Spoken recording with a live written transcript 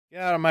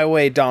Get out of my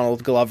way,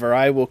 Donald Glover.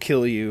 I will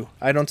kill you.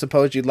 I don't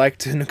suppose you'd like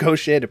to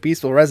negotiate a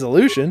peaceful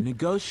resolution.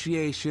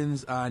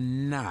 Negotiations are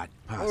not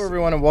possible. Hello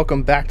everyone and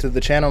welcome back to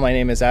the channel. My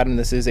name is Adam.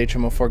 This is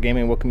HMO4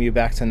 Gaming. Welcome you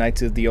back to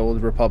Knights of the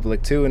Old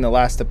Republic 2. In the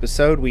last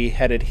episode, we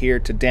headed here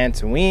to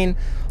Dantooine,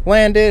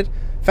 landed,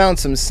 found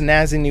some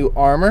snazzy new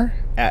armor.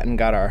 Atten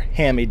got our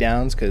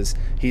hand-me-downs because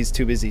he's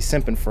too busy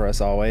simping for us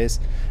always.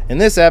 In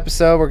this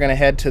episode, we're going to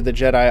head to the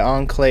Jedi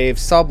Enclave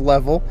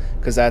sub-level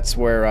because that's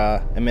where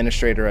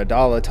Administrator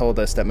Adala told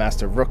us that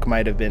Master Vook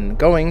might have been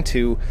going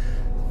to,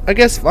 I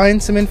guess,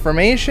 find some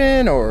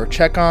information or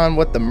check on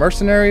what the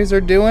mercenaries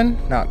are doing.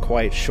 Not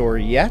quite sure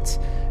yet.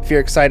 If you're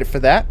excited for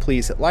that,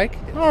 please hit like.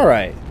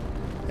 Alright,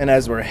 and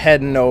as we're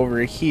heading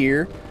over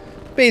here,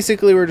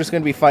 basically we're just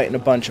going to be fighting a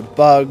bunch of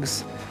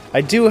bugs. I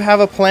do have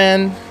a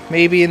plan,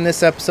 maybe in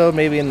this episode,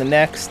 maybe in the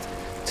next,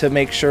 to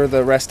make sure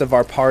the rest of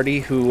our party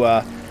who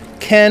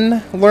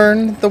can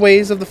learn the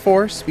ways of the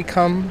Force,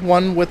 become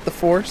one with the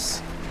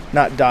Force.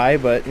 Not die,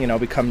 but, you know,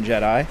 become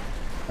Jedi.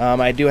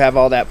 I do have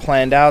all that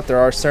planned out. There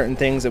are certain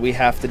things that we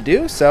have to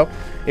do, so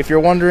if you're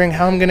wondering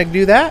how I'm going to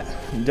do that,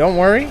 don't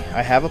worry.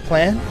 I have a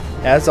plan,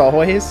 as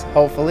always,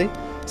 hopefully.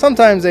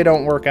 Sometimes they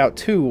don't work out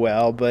too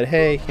well, but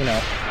hey, you know,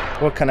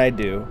 what can I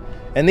do?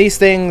 And these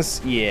things,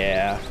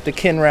 yeah, the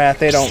Kinrath,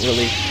 they don't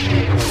really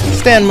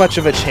stand much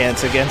of a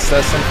chance against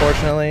us,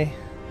 unfortunately.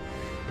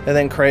 And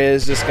then Kreia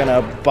is just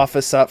gonna buff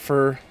us up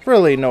for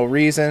really no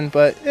reason,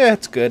 but yeah,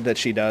 it's good that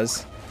she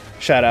does.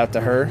 Shout out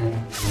to her.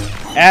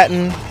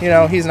 Atten, you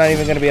know, he's not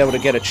even gonna be able to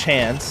get a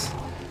chance.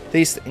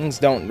 These things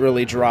don't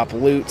really drop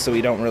loot, so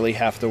we don't really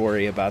have to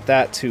worry about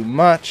that too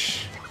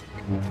much.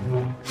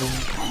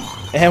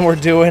 And we're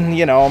doing,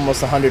 you know,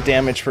 almost 100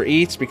 damage for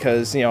each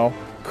because, you know,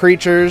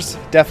 creatures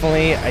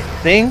definitely, I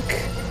think,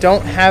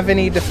 don't have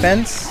any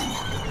defense.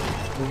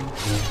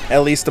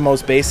 At least the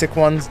most basic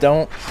ones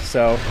don't,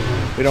 so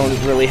we don't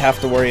really have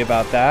to worry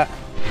about that.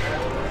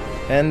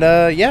 And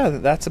yeah,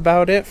 that's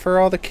about it for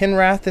all the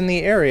Kinrath in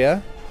the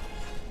area.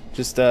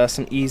 Just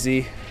some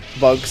easy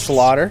bug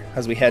slaughter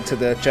as we head to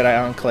the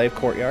Jedi Enclave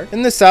courtyard.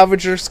 And the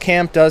Salvagers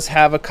camp does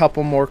have a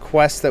couple more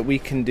quests that we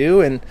can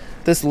do, and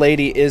this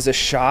lady is a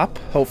shop.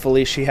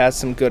 Hopefully she has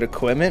some good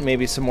equipment,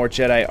 maybe some more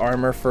Jedi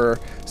armor for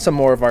some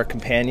more of our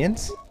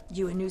companions.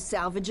 You a new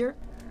salvager?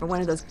 Or one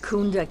of those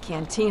Kunda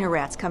cantina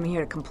rats coming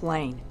here to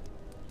complain?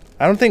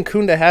 I don't think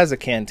Kunda has a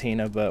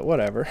cantina, but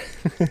whatever.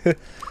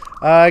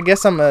 I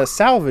guess I'm a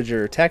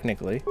salvager,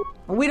 technically.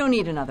 Well, we don't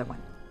need another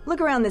one.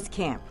 Look around this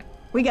camp.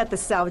 We got the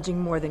salvaging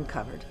more than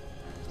covered.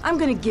 I'm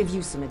gonna give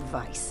you some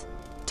advice.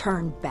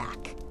 Turn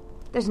back.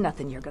 There's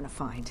nothing you're gonna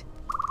find.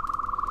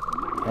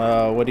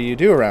 What do you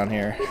do around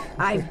here?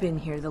 I've been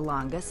here the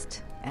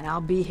longest, and I'll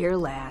be here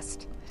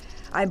last.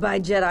 I buy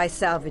Jedi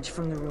salvage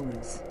from the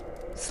ruins.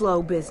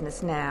 Slow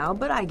business now,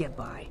 but I get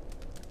by.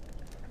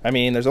 I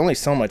mean, there's only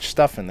so much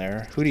stuff in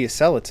there. Who do you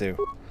sell it to?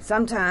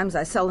 Sometimes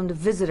I sell them to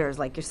visitors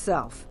like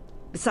yourself.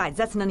 Besides,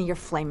 that's none of your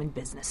flaming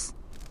business.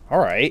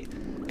 Alright.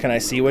 Can I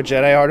see what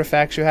Jedi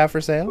artifacts you have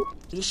for sale?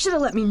 You should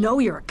have let me know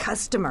you're a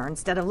customer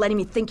instead of letting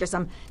me think you're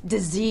some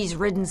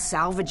disease-ridden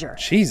salvager.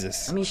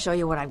 Jesus. Let me show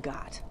you what I've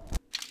got.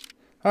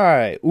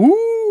 Alright.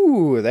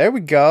 Ooh, there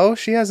we go.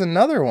 She has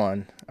another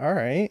one.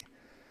 Alright.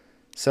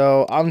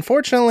 So,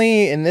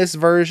 unfortunately, in this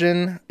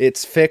version,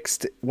 it's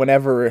fixed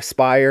whenever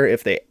Aspire,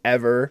 if they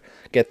ever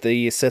get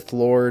the Sith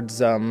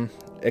Lords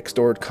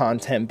extort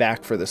content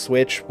back for the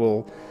Switch,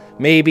 will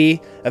maybe,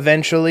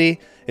 eventually.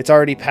 It's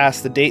already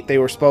past the date they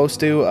were supposed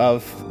to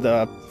of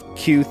the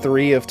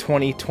Q3 of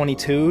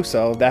 2022,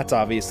 so that's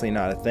obviously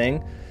not a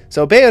thing.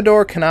 So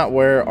Be'ador cannot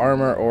wear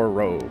armor or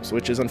robes,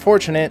 which is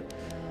unfortunate,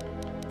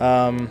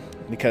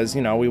 because,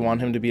 you know, we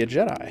want him to be a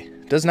Jedi.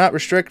 Does not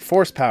restrict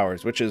force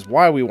powers, which is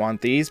why we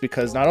want these,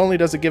 because not only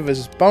does it give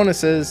us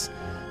bonuses,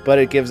 but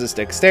it gives us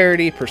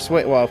dexterity,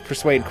 persuade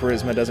and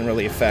charisma doesn't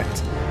really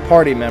affect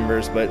party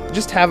members, but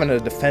just having a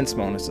defense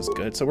bonus is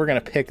good, so we're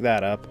going to pick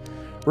that up.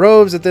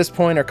 Robes at this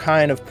point are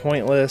kind of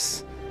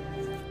pointless.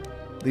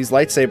 These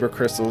lightsaber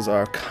crystals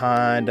are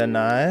kinda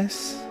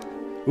nice.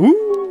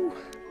 Ooh!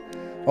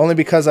 Only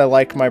because I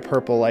like my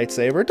purple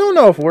lightsaber. Don't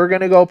know if we're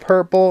gonna go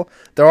purple.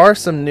 There are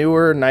some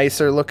newer,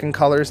 nicer looking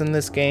colors in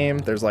this game.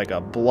 There's like a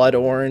blood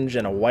orange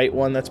and a white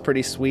one that's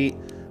pretty sweet,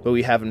 but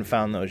we haven't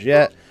found those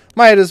yet.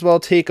 Might as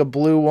well take a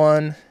blue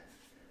one.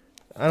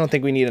 I don't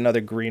think we need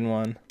another green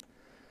one.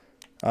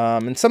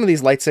 And some of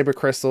these lightsaber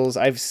crystals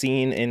I've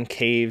seen in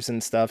caves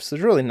and stuff, so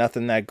there's really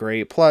nothing that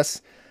great.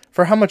 Plus,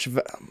 for how much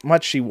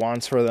she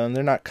wants for them,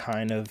 they're not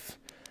kind of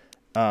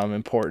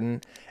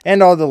important.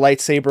 And all the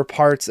lightsaber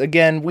parts,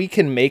 again, we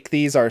can make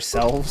these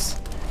ourselves.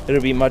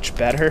 It'll be much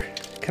better.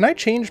 Can I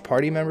change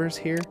party members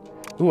here?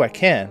 Ooh, I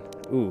can.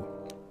 Ooh.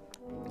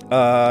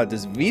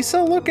 Does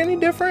Visa look any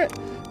different?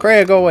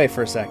 Kreia, go away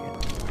for a second.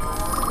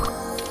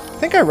 I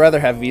think I'd rather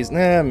have Visa.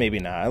 Nah, maybe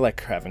not. I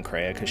like having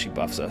Kreia because she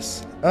buffs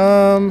us.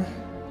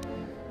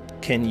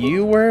 Can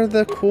you wear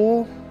the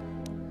cool?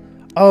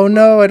 Oh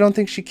no, I don't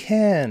think she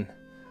can.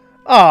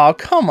 Oh,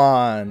 come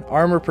on.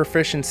 Armor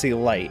proficiency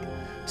light.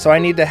 So I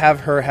need to have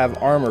her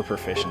have armor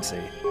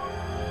proficiency.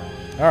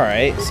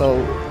 Alright, so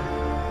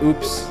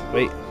Oops.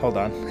 Wait, hold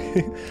on.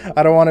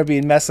 I don't want to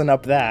be messing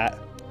up that.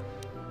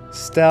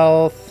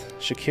 Stealth,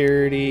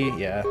 security,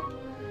 yeah.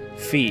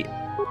 Feet.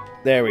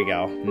 There we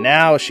go.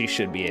 Now she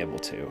should be able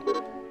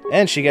to.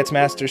 And she gets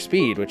master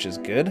speed, which is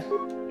good.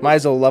 Might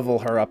as well level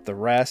her up the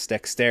rest.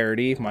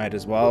 Dexterity, might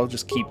as well.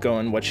 Just keep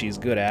going what she's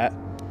good at.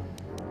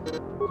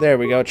 There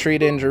we go.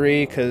 Treat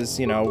injury, because,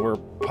 you know, we're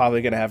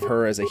probably going to have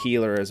her as a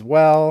healer as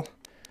well.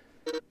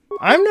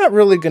 I'm not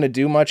really going to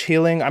do much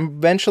healing. I'm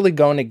eventually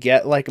going to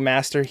get, like,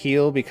 Master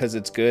Heal, because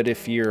it's good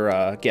if you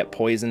get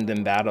poisoned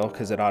in battle,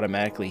 because it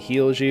automatically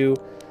heals you.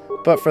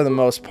 But for the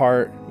most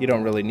part, you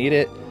don't really need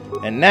it.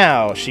 And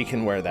now she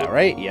can wear that,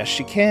 right? Yes,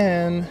 she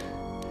can.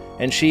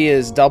 And she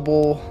is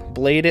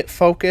double-bladed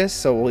focused,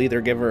 so we'll either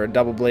give her a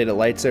double-bladed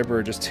lightsaber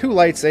or just 2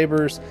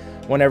 lightsabers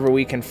whenever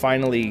we can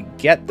finally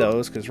get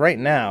those, because right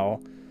now,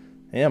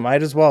 yeah,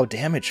 might as well.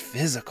 Damage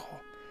physical.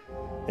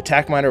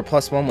 Attack minor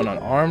 +1 when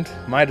unarmed.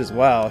 Might as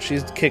well.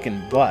 She's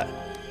kicking butt.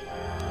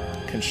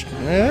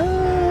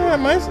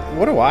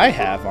 What do I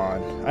have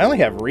on? I only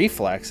have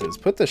reflexes.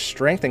 Put the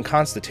strength and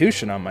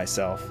constitution on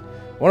myself.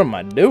 What am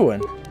I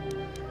doing?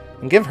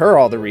 And give her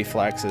all the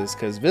reflexes,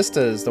 because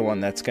Vista is the one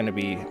that's going to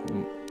be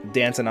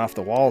dancing off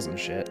the walls and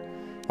shit.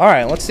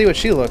 Alright, let's see what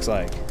she looks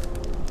like.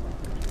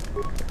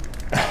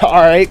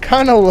 Alright,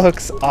 kind of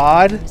looks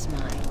odd,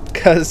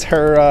 because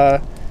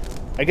her,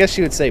 I guess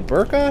you would say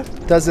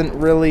burqa doesn't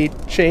really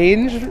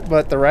change,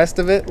 but the rest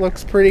of it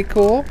looks pretty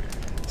cool.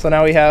 So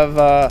now we have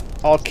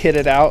all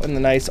kitted out in the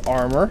nice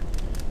armor.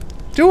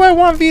 Do I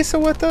want Visa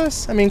with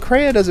us? I mean,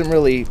 Kreia doesn't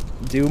really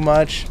do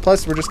much.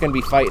 Plus, we're just going to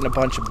be fighting a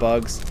bunch of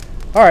bugs.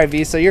 Alright,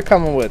 Visa, you're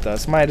coming with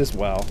us. Might as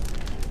well.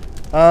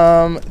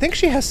 I think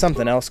she has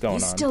something else going on.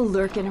 You still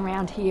lurking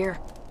around here?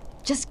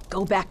 Just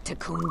go back to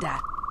Kunda.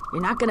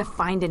 You're not going to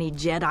find any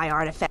Jedi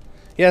artifacts.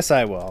 Yes,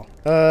 I will.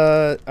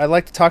 I'd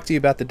like to talk to you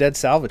about the dead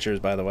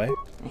salvagers, by the way.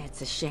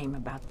 It's a shame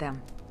about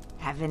them.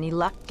 Have any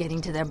luck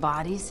getting to their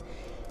bodies?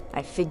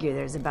 I figure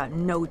there's about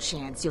no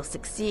chance you'll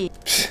succeed.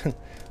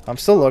 I'm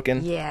still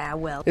looking. Yeah,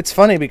 well... It's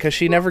funny because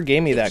she never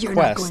gave me that quest. If you're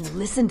not going to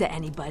listen to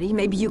anybody,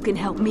 maybe you can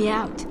help me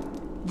out.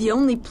 The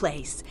only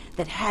place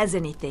that has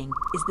anything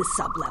is the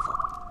sub-level.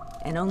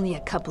 And only a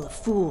couple of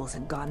fools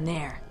have gone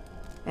there.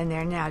 And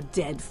they're now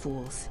dead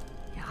fools.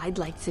 Yeah, I'd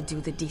like to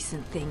do the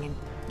decent thing and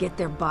get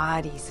their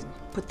bodies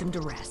and put them to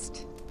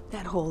rest.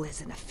 That hole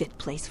isn't a fit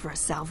place for a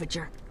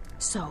salvager.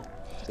 So,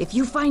 if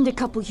you find a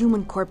couple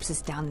human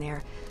corpses down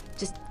there,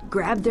 just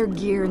grab their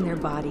gear and their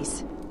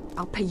bodies.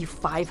 I'll pay you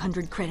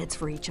 500 credits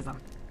for each of them.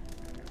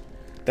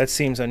 That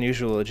seems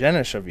unusually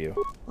generous of you.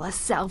 Well, us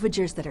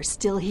salvagers that are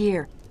still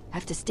here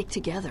have to stick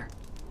together.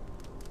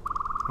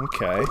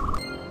 Okay.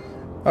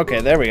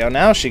 Okay, there we go.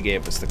 Now she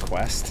gave us the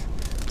quest.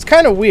 It's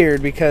kind of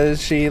weird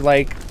because she,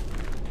 like,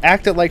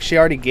 acted like she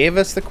already gave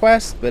us the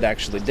quest, but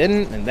actually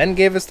didn't, and then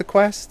gave us the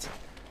quest.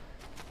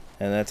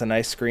 And that's a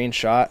nice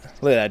screenshot.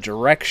 Look at that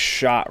direct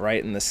shot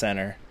right in the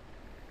center.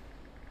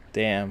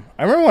 Damn.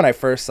 I remember when I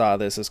first saw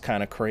this, it was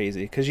kind of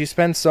crazy, because you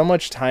spend so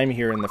much time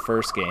here in the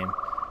first game,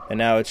 and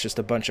now it's just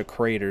a bunch of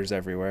craters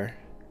everywhere.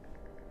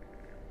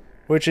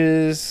 Which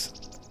is,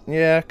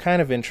 yeah,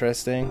 kind of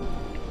interesting.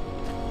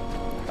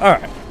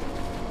 Alright.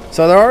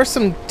 So there are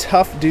some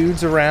tough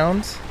dudes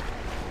around.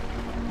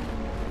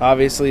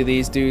 Obviously,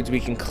 these dudes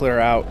we can clear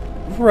out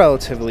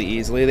relatively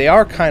easily. They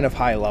are kind of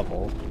high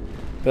level.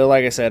 But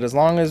like I said, as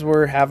long as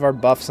we have our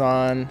buffs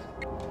on,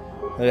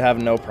 they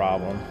have no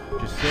problem.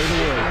 Just say the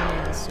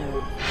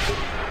word.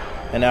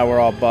 And now we're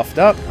all buffed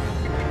up.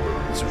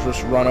 Let's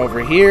just run over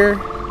here.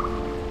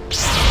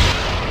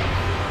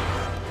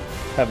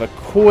 Have a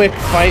quick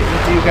fight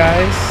with you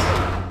guys.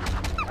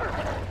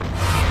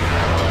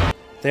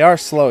 They are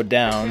slowed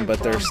down, but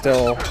they're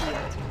still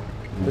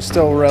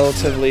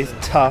relatively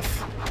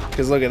tough.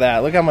 Because look at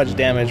that. Look how much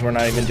damage we're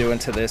not even doing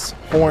to this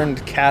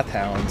horned Cath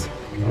Hound.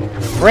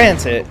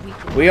 Granted,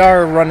 we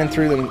are running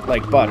through them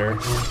like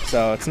butter,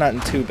 so it's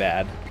not too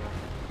bad.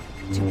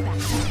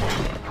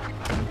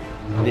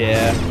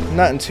 Yeah,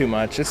 nothing too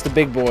much. It's the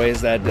big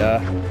boys that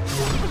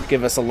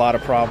give us a lot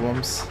of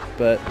problems.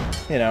 But,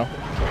 you know.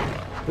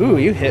 Ooh,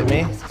 you hit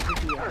me.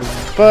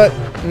 But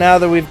now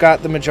that we've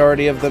got the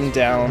majority of them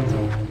down...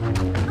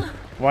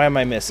 Why am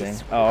I missing?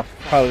 Oh,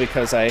 probably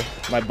because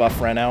my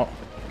buff ran out.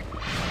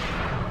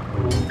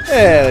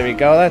 Yeah, there we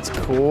go. That's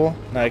cool.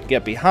 Now I can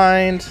get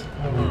behind.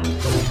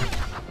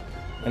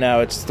 And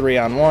now it's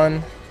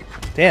 3-on-1.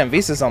 Damn,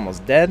 Visa's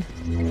almost dead.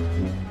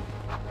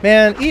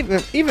 Man,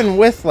 even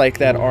with like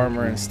that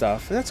armor and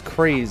stuff, that's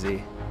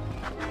crazy.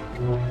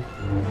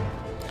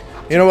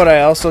 You know what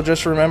I also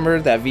just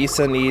remembered? That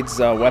Visa needs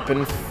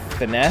weapon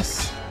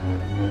finesse.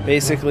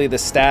 Basically the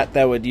stat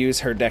that would use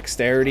her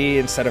dexterity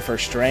instead of her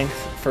strength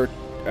for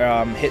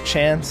hit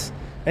chance.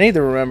 I need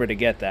to remember to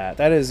get that.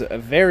 That is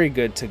very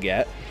good to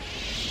get.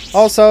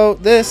 Also,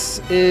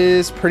 this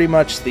is pretty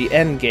much the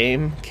end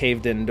game,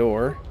 caved-in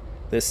door.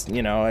 This,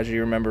 you know, as you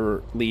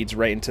remember, leads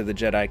right into the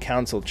Jedi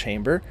Council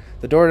chamber.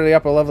 The door to the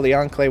upper level of the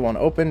enclave won't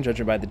open.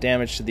 Judging by the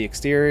damage to the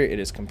exterior, it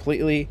is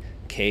completely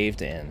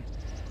caved in.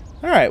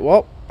 Alright,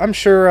 well, I'm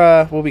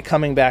sure we'll be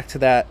coming back to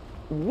that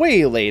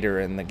way later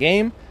in the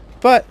game,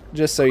 but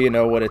just so you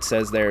know what it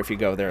says there if you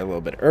go there a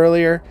little bit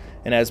earlier.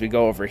 And as we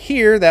go over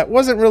here, that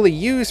wasn't really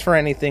used for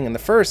anything in the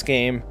first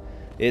game.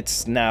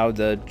 It's now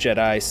the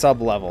Jedi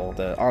sub-level,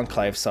 the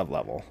enclave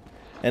sub-level.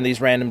 And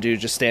these random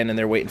dudes just standing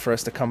there waiting for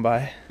us to come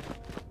by.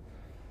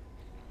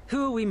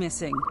 Who are we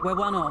missing? We're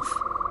one off.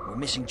 We're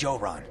missing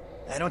Joran.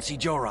 I don't see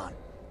Joran.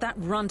 That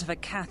runt of a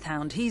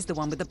Cathhound, he's the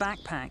one with the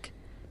backpack.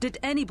 Did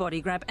anybody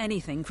grab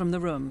anything from the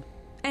room?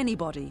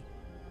 Anybody?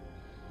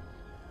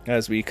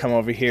 As we come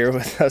over here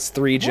with us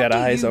three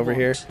Jedis over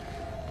here.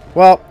 Want?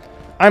 Well,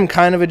 I'm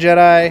kind of a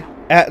Jedi.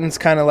 Atton's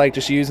kind of like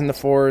just using the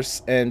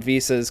Force, and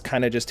Visa's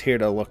kind of just here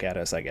to look at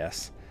us, I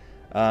guess.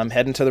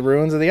 Heading to the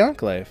ruins of the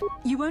Enclave.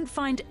 You won't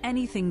find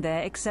anything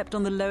there except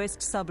on the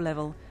lowest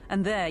sub-level,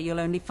 and there you'll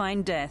only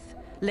find death.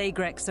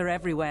 Lagreks are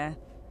everywhere.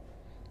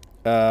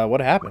 What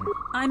happened?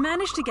 I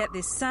managed to get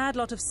this sad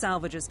lot of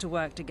salvagers to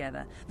work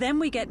together. Then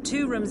we get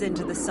 2 rooms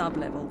into the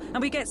sub-level,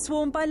 and we get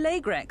swarmed by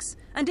Lagreks.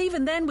 And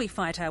even then we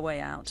fight our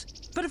way out.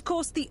 But of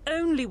course the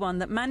only one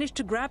that managed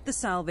to grab the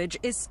salvage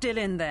is still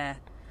in there.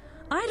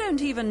 I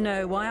don't even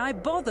know why I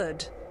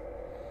bothered.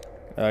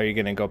 Are you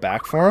gonna go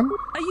back for him?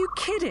 Are you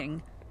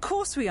kidding? Of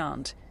course we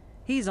aren't.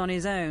 He's on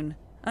his own.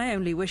 I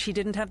only wish he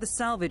didn't have the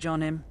salvage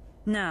on him.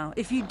 Now,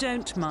 if you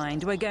don't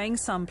mind, we're going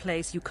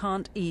someplace you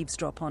can't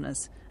eavesdrop on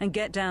us, and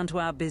get down to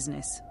our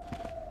business.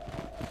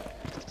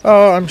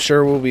 Oh, I'm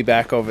sure we'll be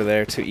back over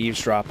there to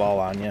eavesdrop all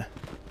on you.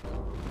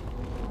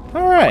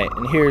 Alright,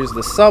 and here's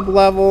the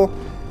sub-level.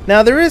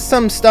 Now, there is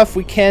some stuff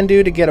we can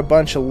do to get a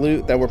bunch of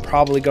loot that we're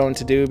probably going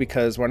to do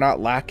because we're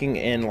not lacking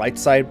in light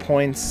side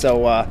points,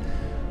 so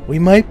we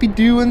might be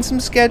doing some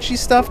sketchy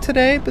stuff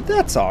today, but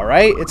that's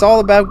alright. It's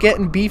all about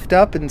getting beefed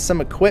up and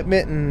some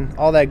equipment and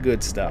all that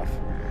good stuff.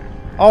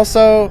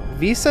 Also,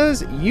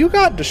 Visas, you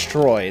got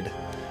destroyed.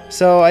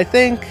 So I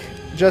think,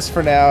 just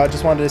for now, I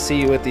just wanted to see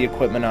you with the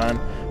equipment on.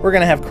 We're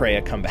going to have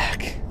Kreia come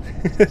back.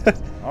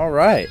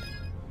 Alright.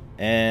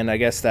 And I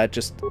guess that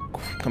just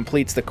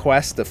completes the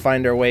quest to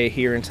find our way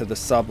here into the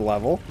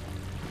sub-level.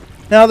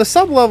 Now, the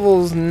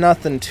sub-level's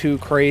nothing too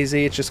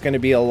crazy. It's just going to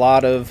be a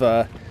lot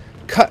of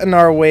cutting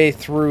our way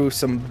through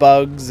some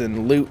bugs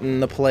and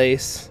looting the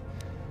place.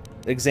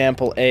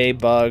 Example A,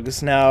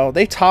 bugs. Now,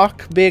 they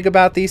talk big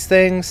about these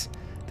things.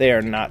 They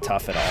are not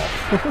tough at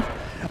all.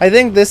 I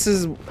think this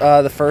is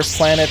the first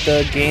planet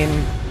the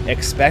game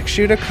expects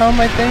you to come,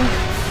 I think.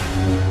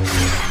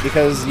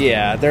 Because,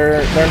 yeah,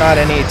 they're not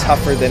any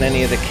tougher than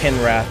any of the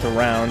Kinrath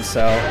around,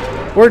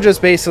 so we're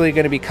just basically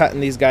going to be cutting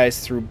these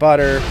guys through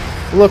butter,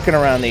 looking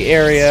around the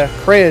area.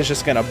 Kreia's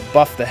just going to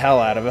buff the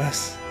hell out of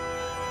us.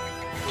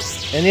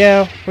 And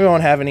yeah, we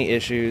won't have any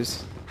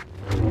issues.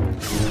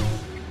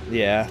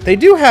 Yeah, they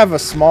do have a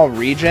small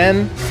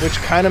regen, which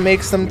kind of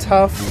makes them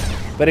tough.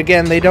 But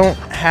again, they don't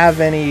have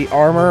any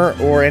armor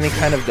or any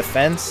kind of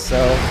defense, so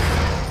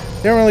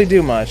they don't really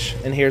do much.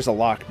 And here's a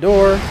locked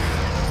door.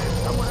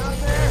 Someone out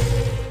there?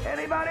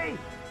 Anybody?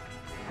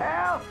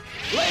 Help!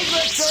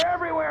 Lagreks are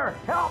everywhere!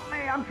 Help me!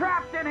 I'm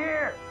trapped in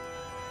here!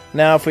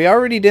 Now, if we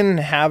already didn't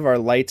have our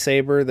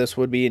lightsaber, this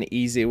would be an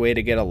easy way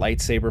to get a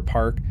lightsaber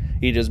part.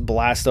 You just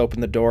blast open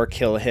the door,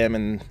 kill him,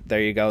 and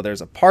there you go,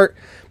 there's a part.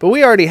 But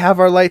we already have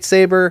our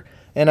lightsaber,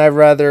 and I'd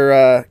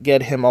rather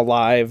get him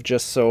alive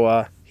just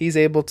so he's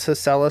able to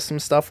sell us some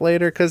stuff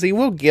later, because he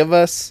will give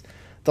us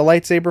the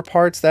lightsaber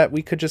parts that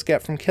we could just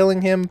get from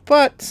killing him,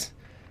 but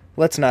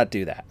let's not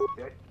do that.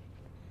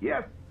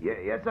 Yes,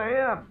 I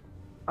am.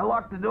 I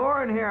locked the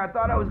door in here. I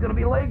thought I was going to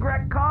be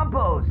Lagrek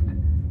compost.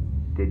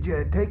 Did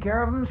you take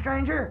care of him,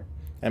 stranger?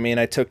 I mean,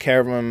 I took care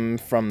of him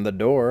from the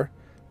door.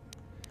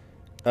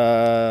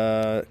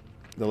 The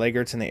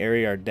Lagreks in the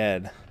area are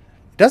dead.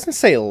 It doesn't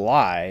say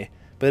lie,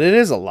 but it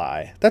is a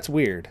lie. That's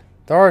weird.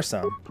 There are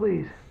some.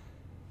 Please,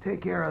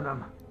 take care of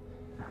them.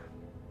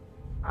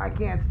 I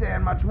can't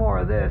stand much more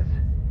of this.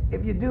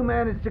 If you do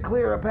manage to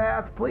clear a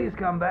path, please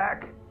come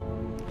back.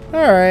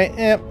 Alright,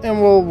 yep,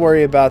 and we'll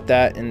worry about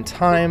that in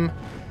time.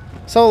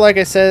 So, like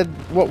I said,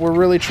 what we're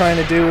really trying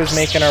to do is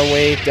making our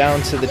way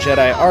down to the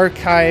Jedi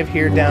Archive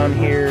here, down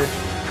here.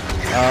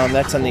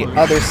 That's on the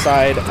other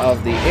side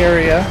of the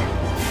area.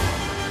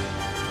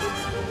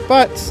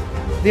 But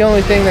the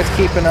only thing that's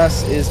keeping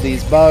us is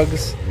these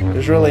bugs.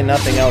 There's really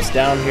nothing else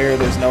down here.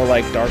 There's no,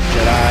 like, Dark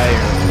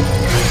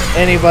Jedi or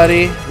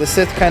anybody. The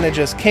Sith kind of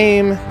just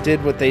came,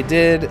 did what they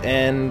did,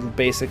 and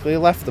basically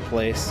left the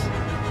place.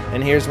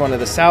 And here's one of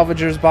the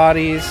salvagers'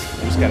 bodies.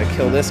 We just gotta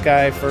kill this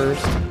guy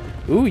first.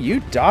 Ooh, you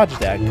dodged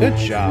that. Good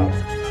job.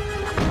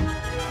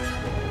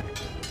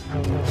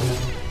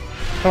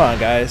 Come on,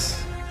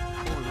 guys.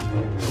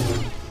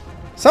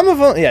 Some of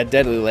them, yeah,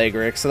 deadly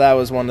Lagrek, so that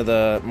was one of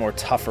the more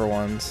tougher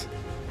ones.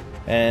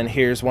 And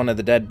here's one of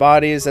the dead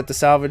bodies that the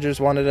salvagers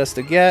wanted us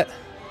to get.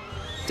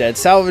 Dead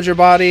salvager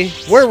body.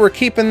 Where we're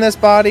keeping this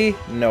body,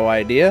 no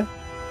idea.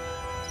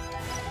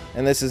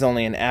 And this is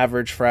only an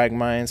average frag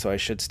mine, so I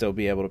should still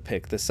be able to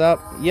pick this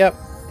up. Yep,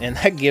 and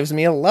that gives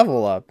me a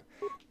level up.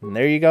 And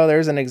there you go,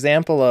 there's an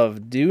example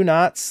of do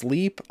not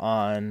sleep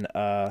on,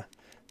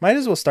 might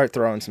as well start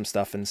throwing some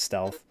stuff in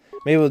stealth.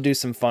 Maybe we'll do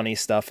some funny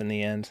stuff in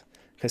the end.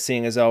 because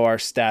seeing as though our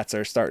stats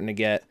are starting to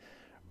get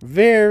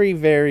very,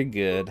 very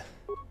good.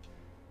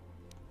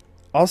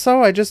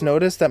 Also, I just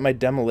noticed that my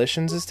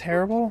demolitions is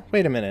terrible.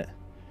 Wait a minute.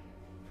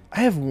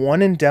 I have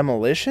 1 in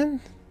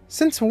demolition?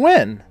 Since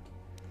when?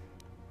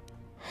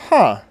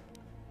 Huh.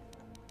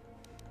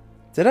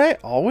 Did I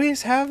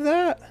always have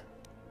that?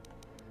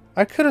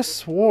 I could have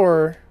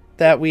swore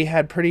that we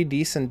had pretty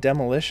decent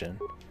demolition.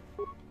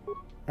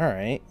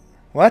 Alright.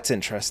 Well, that's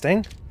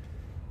interesting.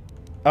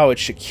 Oh,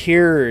 it's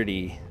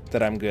security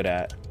that I'm good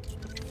at.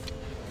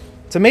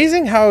 It's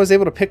amazing how I was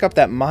able to pick up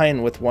that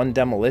mine with 1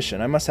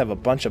 demolition. I must have a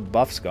bunch of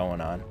buffs going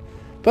on.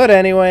 But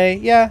anyway,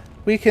 yeah,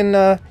 we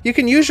can, you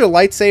can use your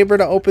lightsaber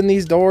to open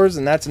these doors,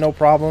 and that's no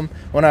problem.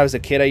 When I was a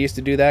kid, I used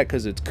to do that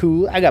because it's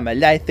cool. I got my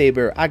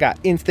lightsaber. I got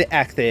instant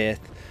access.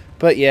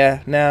 But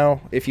yeah,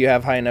 now, if you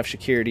have high enough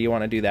security, you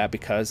want to do that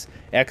because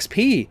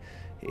XP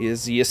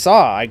is, you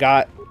saw, I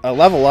got a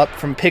level up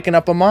from picking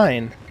up a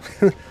mine.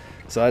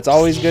 So it's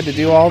always good to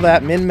do all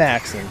that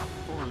min-maxing.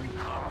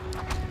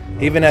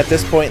 Even at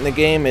this point in the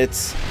game,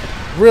 it's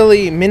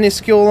really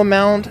minuscule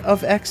amount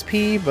of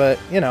XP, but,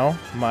 you know,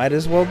 might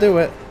as well do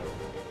it.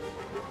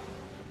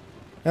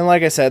 And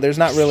like I said, there's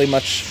not really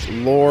much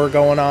lore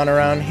going on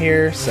around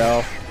here,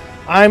 so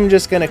I'm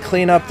just going to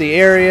clean up the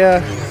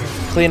area,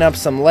 clean up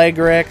some leg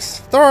wrecks.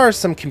 There are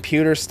some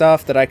computer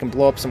stuff that I can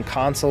blow up some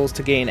consoles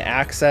to gain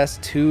access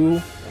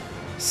to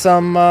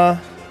some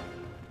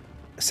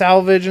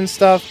salvage and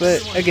stuff,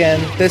 but again,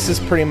 this is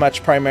pretty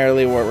much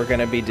primarily what we're going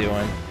to be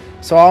doing.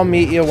 So I'll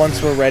meet you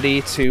once we're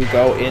ready to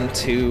go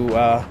into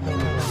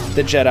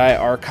the Jedi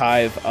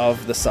archive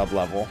of the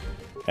sublevel.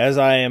 As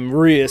I am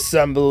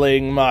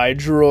reassembling my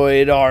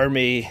droid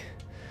army,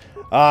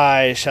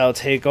 I shall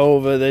take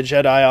over the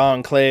Jedi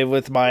Enclave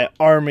with my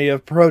army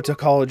of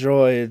protocol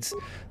droids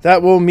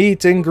that will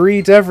meet and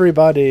greet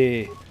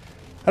everybody.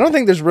 I don't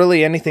think there's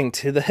really anything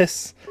to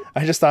this.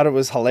 I just thought it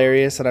was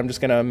hilarious, and I'm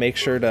just going to make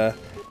sure to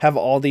have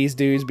all these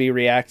dudes be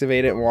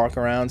reactivated and walk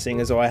around,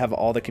 seeing as though I have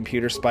all the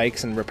computer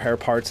spikes and repair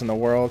parts in the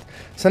world.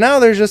 So now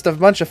there's just a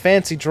bunch of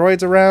fancy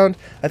droids around.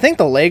 I think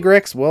the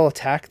Legrex will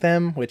attack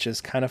them, which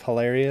is kind of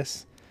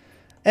hilarious.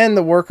 And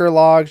the worker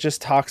log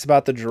just talks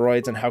about the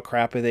droids and how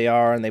crappy they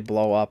are and they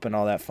blow up and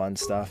all that fun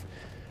stuff.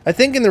 I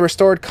think in the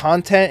restored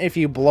content, if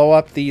you blow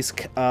up these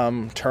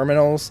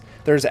terminals,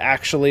 there's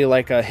actually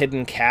like a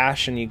hidden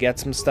cache and you get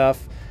some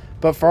stuff.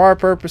 But for our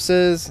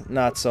purposes,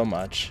 not so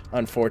much.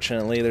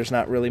 Unfortunately, there's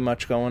not really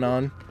much going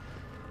on.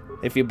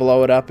 If you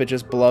blow it up, it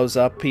just blows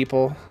up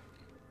people.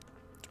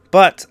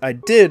 But I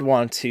did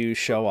want to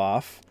show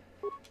off.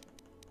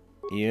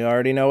 You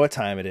already know what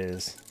time it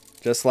is.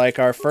 Just like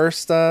our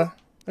first...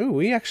 Ooh,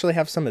 we actually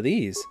have some of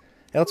these.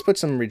 Hey, let's put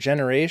some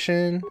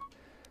regeneration.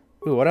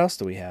 Ooh, what else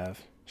do we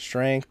have?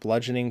 Strength,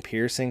 bludgeoning,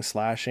 piercing,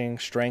 slashing,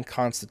 strength,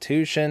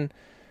 constitution.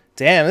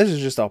 Damn, this is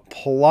just a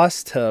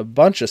plus to a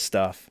bunch of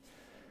stuff.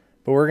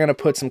 But we're going to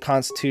put some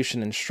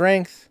constitution and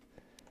strength.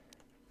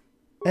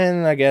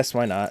 And I guess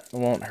why not? It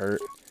won't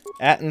hurt.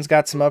 Atton's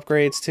got some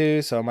upgrades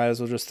too, so I might as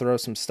well just throw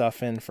some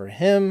stuff in for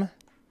him.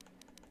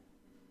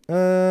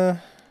 Yeah,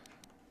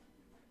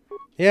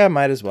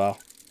 might as well.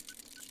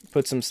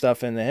 Put some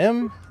stuff into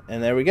him,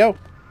 and there we go.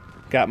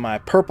 Got my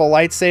purple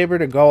lightsaber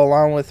to go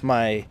along with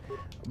my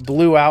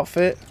blue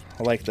outfit.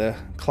 I like the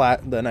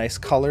nice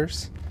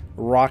colors.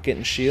 Rocket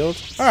and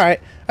shield.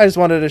 Alright, I just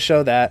wanted to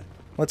show that.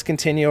 Let's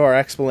continue our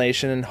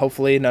explanation, and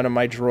hopefully none of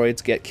my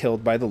droids get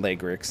killed by the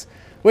Legrix,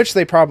 which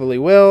they probably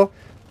will.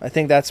 I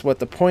think that's what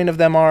the point of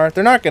them are.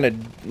 They're not going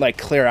to like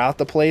clear out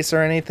the place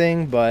or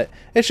anything, but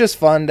it's just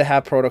fun to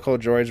have protocol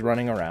droids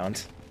running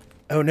around.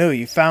 Oh no,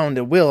 you found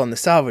a will on the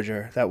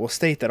salvager that will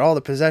state that all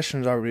the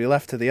possessions are to be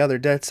left to the other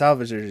dead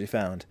salvagers you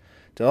found.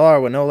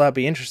 Delara would no doubt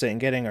be interested in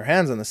getting her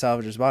hands on the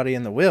salvager's body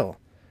in the will.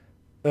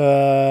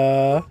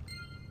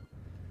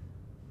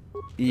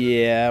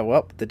 Yeah,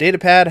 well, the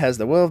datapad has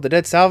the will of the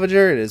dead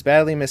salvager. It is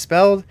badly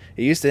misspelled.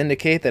 It used to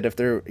indicate that if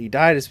he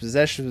died, his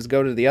possessions would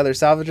go to the other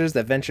salvagers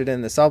that ventured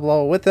in the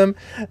sublevel with him.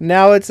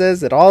 Now it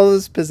says that all of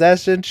his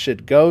possessions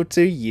should go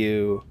to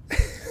you.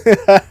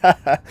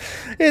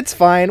 It's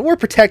fine. We're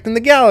protecting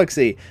the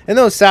galaxy. And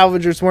those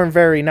salvagers weren't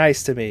very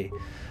nice to me.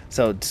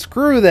 So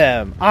screw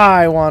them.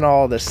 I want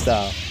all this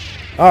stuff.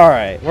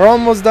 Alright, we're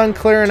almost done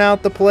clearing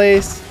out the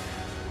place.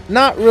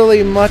 Not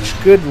really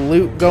much good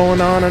loot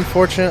going on,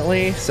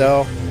 unfortunately.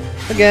 So,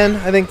 again,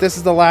 I think this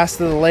is the last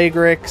of the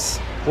Legrix.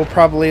 We'll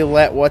probably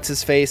let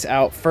What's-His-Face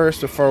out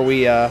first before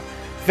we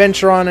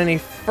venture on any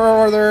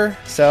further.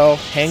 So,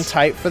 hang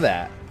tight for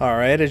that.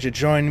 Alright, as you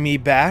join me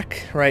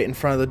back right in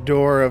front of the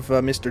door of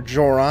Mr.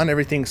 Joron,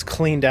 everything's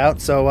cleaned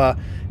out. So,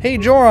 hey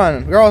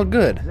Joron, we're all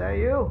good. Is that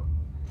you?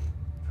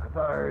 I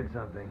thought I heard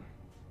something.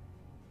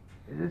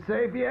 Is it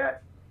safe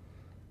yet?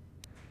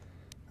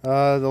 The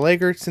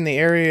Legrix in the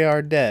area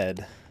are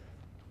dead.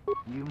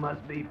 You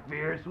must be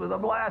fierce with a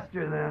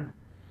blaster, then.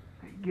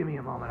 Give me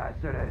a moment. I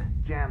sort of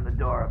jammed the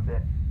door a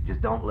bit.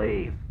 Just don't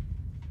leave.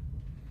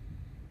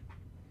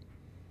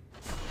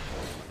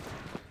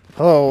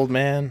 Hello, old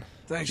man.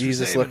 Thanks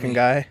Jesus for saving looking me.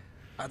 guy.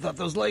 I thought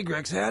those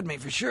Legrex had me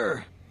for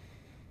sure.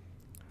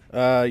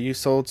 You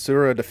sold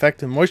Sura a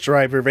defective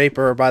moisturizer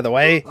vapor, by the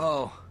way.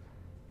 Oh,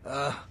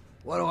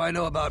 what do I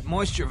know about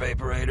moisture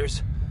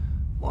vaporators?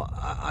 Well,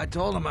 I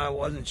told him I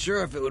wasn't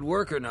sure if it would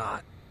work or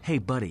not. Hey,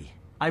 buddy.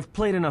 I've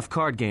played enough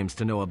card games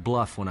to know a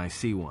bluff when I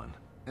see one.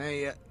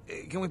 Hey,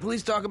 can we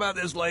please talk about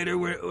this later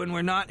when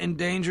we're not in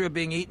danger of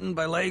being eaten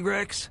by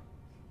Lagrex?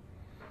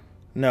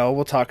 No,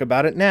 we'll talk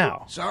about it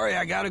now. Sorry,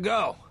 I gotta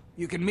go.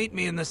 You can meet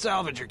me in the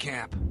salvager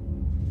camp.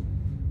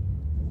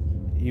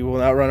 You will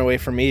not run away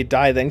from me.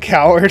 Die then,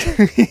 coward.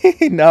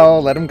 No,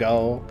 let him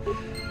go.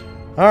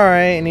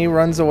 Alright, and he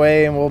runs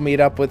away, and we'll meet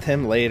up with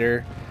him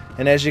later.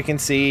 And as you can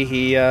see,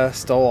 he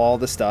stole all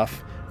the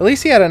stuff. At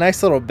least he had a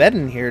nice little bed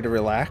in here to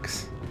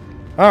relax.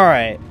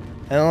 Alright,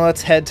 and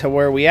let's head to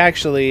where we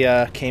actually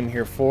came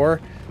here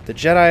for. The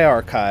Jedi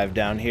Archive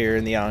down here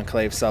in the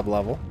Enclave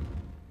sublevel.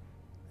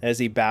 As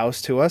he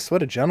bows to us.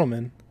 What a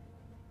gentleman.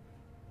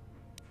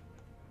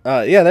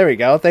 Yeah, there we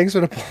go. Thanks for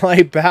the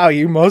polite bow.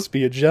 You must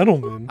be a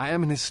gentleman. I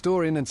am an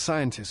historian and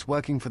scientist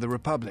working for the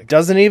Republic.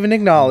 Doesn't even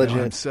acknowledge I'm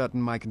it.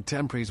 certain my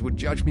contemporaries would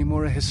judge me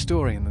more a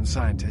historian than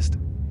scientist.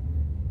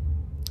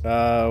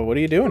 What are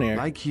you doing here?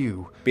 Like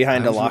you,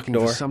 Behind I a was locked looking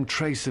door. for some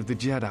trace of the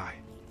Jedi.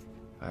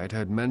 I had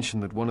heard mention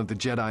that one of the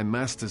Jedi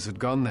Masters had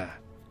gone there,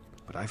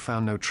 but I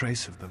found no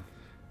trace of them.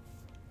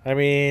 I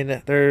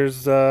mean,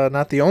 there's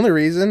not the only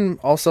reason.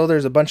 Also,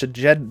 there's a bunch of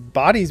Jed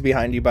bodies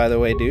behind you, by the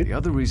way, dude. The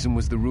other reason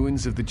was the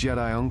ruins of the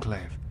Jedi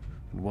Enclave,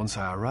 and once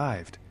I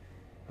arrived,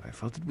 I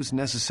felt it was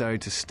necessary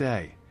to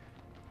stay,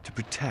 to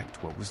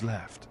protect what was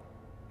left.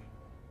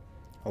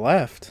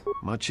 Left?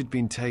 Much had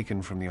been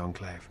taken from the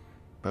Enclave,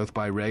 both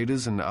by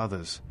raiders and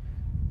others.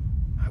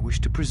 I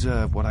wished to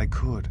preserve what I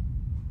could.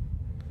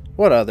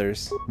 What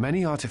others?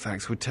 Many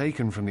artifacts were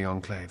taken from the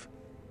Enclave,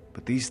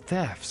 but these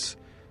thefts,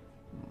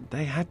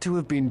 they had to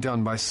have been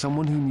done by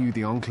someone who knew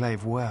the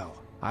Enclave well.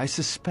 I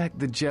suspect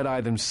the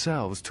Jedi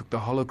themselves took the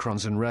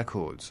holocrons and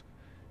records,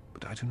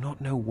 but I do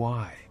not know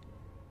why.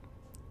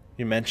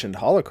 You mentioned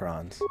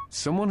holocrons.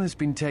 Someone has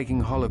been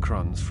taking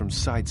holocrons from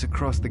sites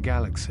across the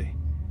galaxy.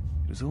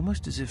 It is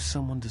almost as if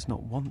someone does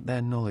not want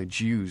their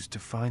knowledge used to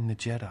find the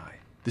Jedi.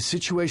 The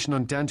situation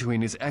on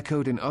Dantooine is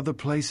echoed in other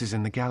places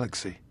in the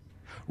galaxy.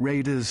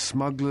 Raiders,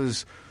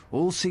 smugglers,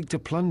 all seek to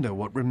plunder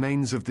what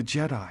remains of the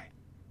Jedi,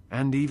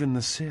 and even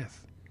the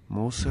Sith.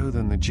 More so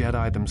than the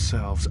Jedi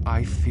themselves,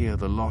 I fear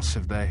the loss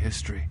of their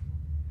history.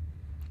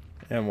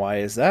 And why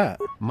is that?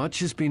 Much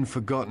has been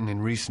forgotten in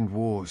recent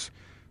wars,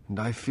 and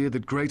I fear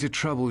that greater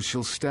troubles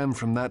shall stem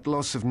from that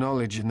loss of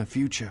knowledge in the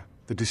future.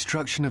 The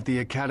destruction of the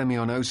Academy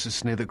on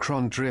Ossus near the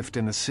Kron Drift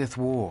in the Sith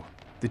War,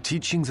 the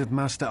teachings of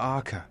Master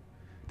Arca,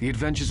 the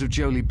adventures of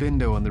Jolie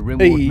Bindo on the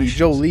Rimworld Hey, missions.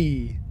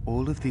 Jolie.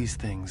 All of these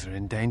things are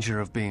in danger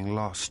of being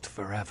lost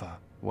forever.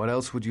 What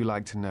else would you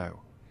like to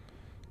know?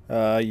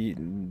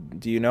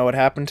 Do you know what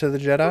happened to the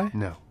Jedi?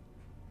 No.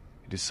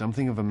 It is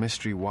something of a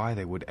mystery why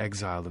they would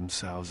exile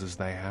themselves as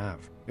they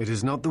have. It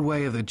is not the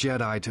way of the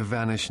Jedi to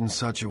vanish in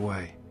such a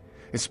way,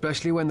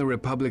 especially when the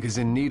Republic is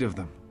in need of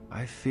them.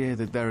 I fear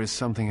that there is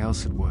something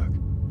else at work,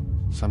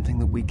 something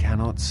that we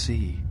cannot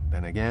see.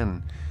 Then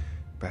again,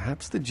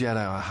 perhaps the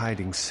Jedi are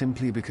hiding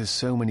simply because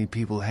so many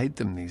people hate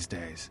them these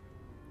days.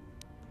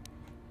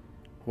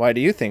 Why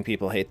do you think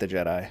people hate the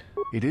Jedi?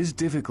 It is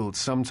difficult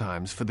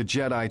sometimes for the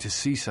Jedi to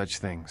see such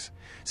things,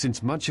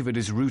 since much of it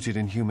is rooted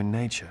in human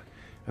nature,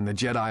 and the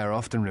Jedi are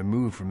often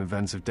removed from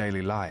events of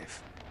daily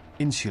life,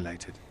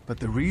 insulated. But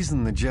the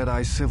reason the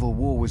Jedi Civil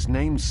War was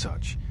named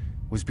such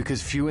was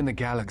because few in the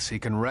galaxy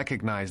can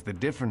recognize the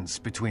difference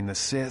between the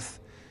Sith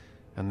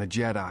and the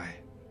Jedi.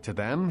 To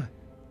them,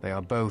 they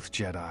are both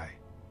Jedi,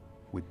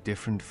 with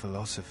different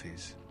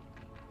philosophies.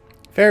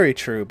 Very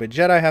true, but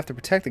Jedi have to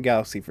protect the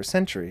galaxy for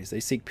centuries. They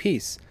seek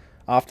peace,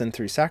 often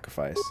through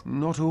sacrifice.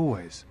 Not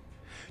always.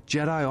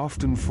 Jedi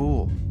often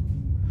fall.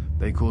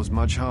 They cause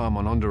much harm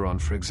on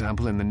Onderon, for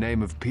example, in the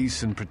name of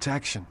peace and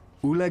protection.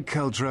 Uleg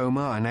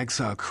Keldroma and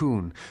Exar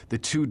Kun, the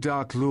two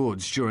Dark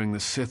Lords during the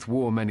Sith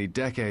War many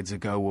decades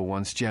ago, were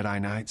once Jedi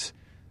Knights,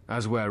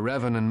 as were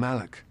Revan and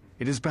Malak.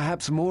 It is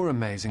perhaps more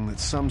amazing that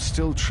some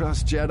still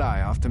trust Jedi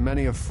after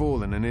many have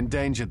fallen and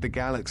endangered the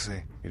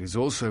galaxy. It is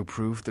also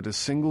proof that a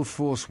single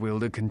Force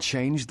wielder can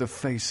change the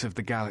face of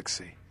the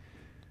galaxy.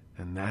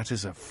 And that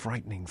is a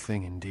frightening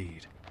thing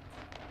indeed.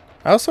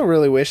 I also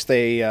really wish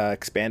they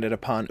expanded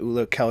upon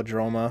Ula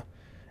Keldroma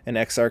and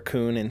Exar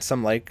Kun in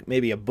some, like,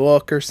 maybe a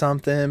book or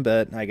something,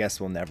 but I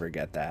guess we'll never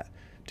get that.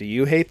 Do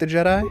you hate the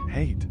Jedi?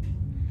 Hate?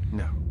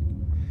 No.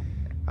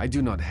 I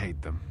do not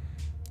hate them.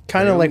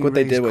 Kind of like only what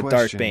they raise did with Darth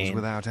questions Bane.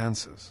 Without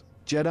answers.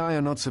 Jedi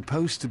are not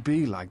supposed to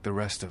be like the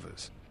rest of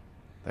us.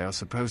 They are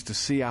supposed to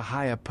see a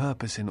higher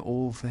purpose in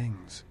all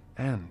things.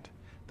 And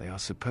they are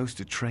supposed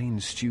to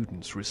train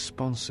students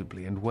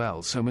responsibly and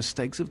well, so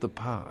mistakes of the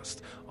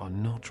past are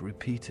not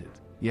repeated.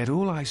 Yet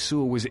all I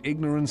saw was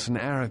ignorance and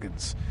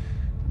arrogance,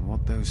 and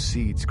what those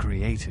seeds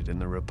created in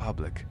the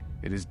Republic.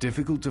 It is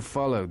difficult to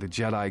follow the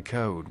Jedi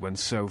Code when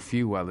so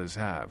few others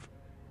have.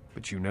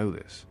 But you know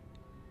this.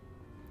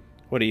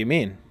 What do you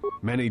mean?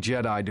 Many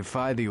Jedi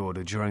defied the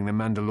Order during the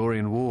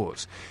Mandalorian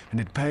Wars, and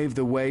it paved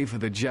the way for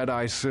the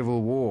Jedi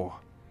Civil War.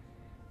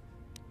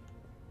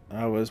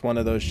 I was one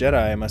of those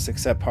Jedi. I must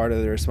accept part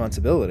of the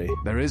responsibility.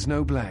 There is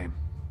no blame.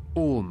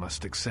 All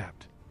must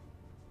accept.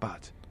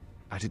 But,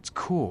 at its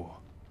core,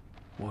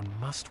 one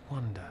must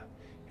wonder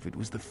if it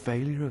was the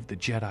failure of the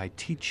Jedi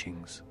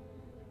teachings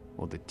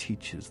or the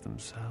teachers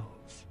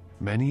themselves.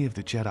 Many of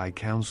the Jedi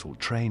Council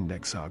trained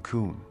Exar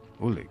Kun,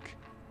 Ulik,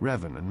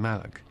 Revan, and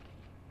Malak.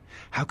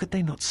 How could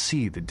they not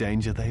see the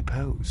danger they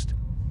posed?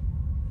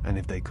 And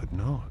if they could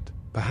not,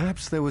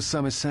 perhaps there was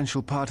some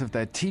essential part of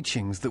their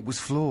teachings that was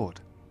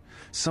flawed.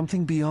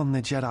 Something beyond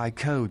the Jedi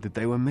Code that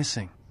they were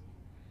missing.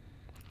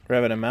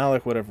 Revan and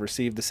Malak would have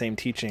received the same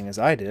teaching as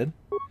I did.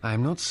 I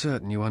am not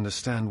certain you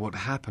understand what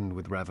happened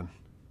with Revan.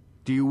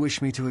 Do you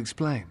wish me to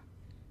explain?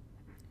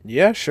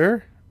 Yeah,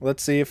 sure.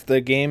 Let's see if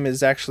the game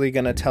is actually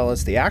going to tell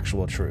us the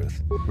actual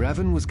truth.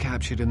 Revan was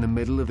captured in the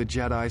middle of the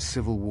Jedi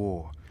Civil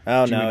War.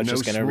 Oh no, it's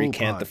just going to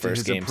recant the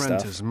first game stuff. His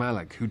apprentice,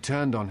 Malak, who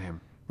turned on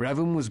him.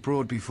 Revan was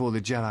brought before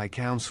the Jedi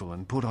Council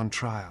and put on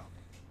trial.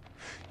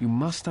 You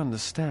must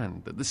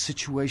understand that the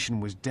situation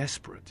was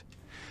desperate,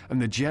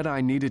 and the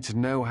Jedi needed to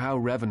know how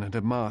Revan had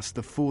amassed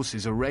the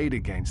forces arrayed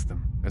against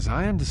them. As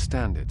I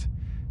understand it,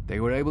 they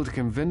were able to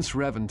convince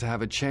Revan to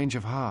have a change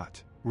of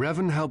heart.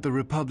 Revan helped the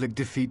Republic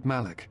defeat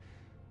Malak.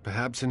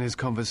 Perhaps in his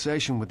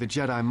conversation with the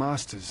Jedi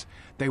Masters,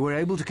 they were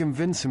able to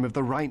convince him of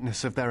the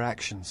rightness of their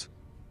actions.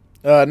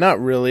 Not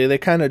really. They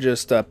kind of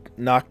just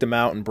knocked him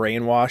out and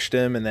brainwashed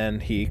him, and then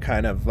he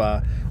kind of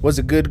was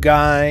a good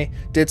guy,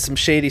 did some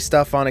shady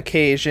stuff on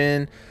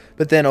occasion,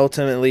 but then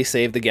ultimately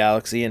saved the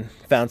galaxy and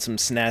found some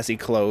snazzy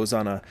clothes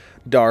on a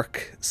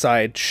dark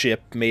side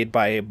ship made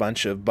by a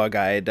bunch of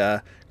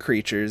bug-eyed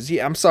creatures.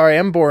 Yeah, I'm sorry,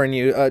 I'm boring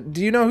you.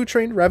 Do you know who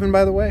trained Revan,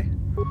 by the way?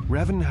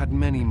 Revan had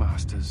many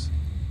masters.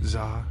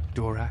 Zar,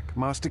 Dorak,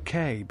 Master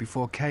K,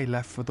 before K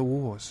left for the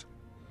wars.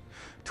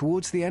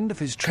 Towards the end of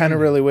his training, kind of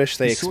really wish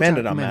they he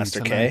expanded sought out on many Master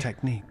to K. learn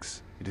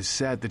techniques. It is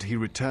said that he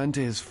returned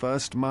to his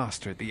first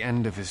master at the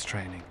end of his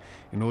training,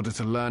 in order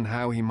to learn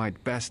how he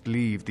might best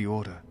leave the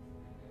Order.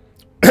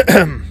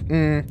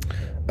 I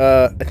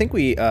think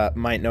we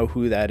might know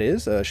who that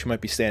is. She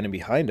might be standing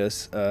behind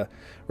us.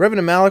 Revan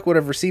and Malak would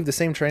have received the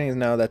same training.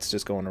 Now that's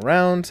just going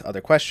around.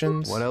 Other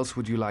questions? What else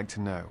would you like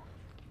to know?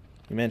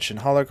 You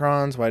mentioned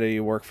holocrons. Why do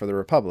you work for the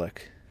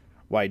Republic?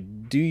 Why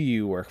do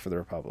you work for the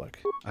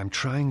Republic? I'm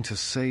trying to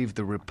save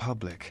the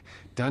Republic.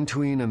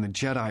 Dantooine and the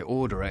Jedi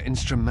Order are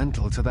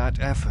instrumental to that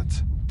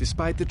effort.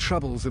 Despite the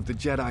troubles of the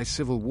Jedi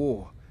Civil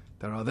War,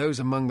 there are those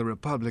among the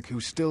Republic who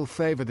still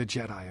favor the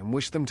Jedi and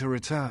wish them to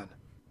return.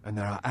 And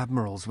there are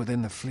admirals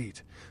within the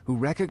fleet who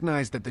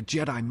recognize that the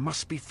Jedi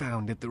must be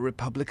found if the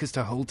Republic is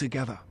to hold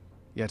together.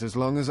 Yet as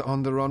long as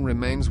Onderon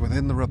remains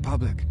within the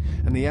Republic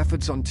and the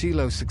efforts on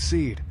Telos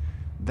succeed,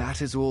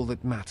 that is all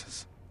that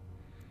matters.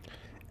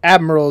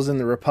 Admirals in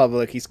the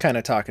Republic, he's kind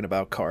of talking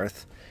about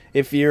Karth.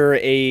 If you're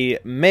a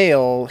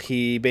male,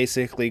 he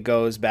basically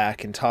goes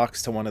back and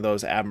talks to one of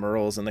those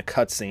admirals in the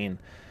cutscene.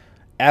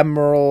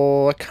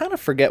 Admiral, I kind of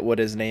forget what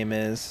his name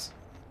is.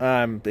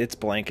 It's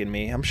blanking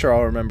me. I'm sure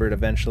I'll remember it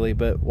eventually,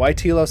 but why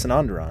Telos and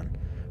Onderon?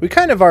 We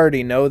kind of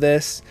already know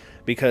this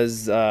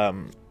because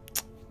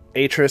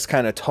Atris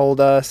kind of told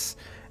us,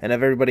 and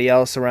everybody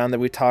else around that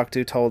we talked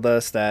to told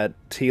us that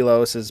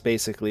Telos is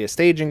basically a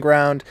staging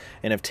ground,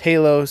 and if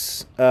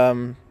Telos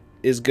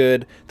is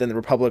good, then the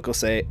Republic will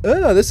say,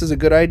 oh, this is a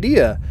good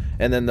idea,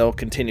 and then they'll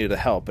continue to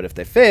help. But if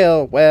they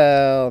fail,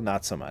 well,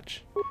 not so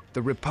much.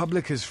 The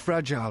Republic is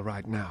fragile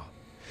right now.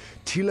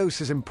 Telos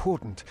is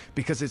important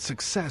because its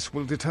success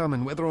will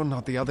determine whether or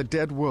not the other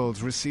dead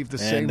worlds receive the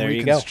same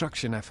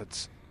reconstruction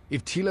efforts.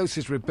 If Telos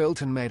is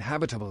rebuilt and made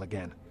habitable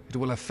again, it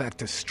will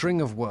affect a string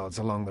of worlds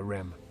along the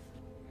rim.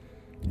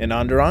 And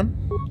Onderon?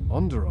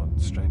 Onderon,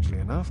 strangely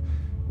enough,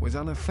 was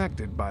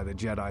unaffected by the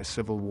Jedi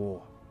Civil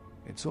War.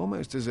 It's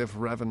almost as if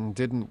Revan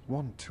didn't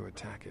want to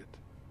attack it.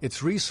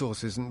 Its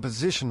resources and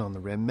position on the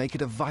rim make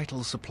it a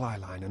vital supply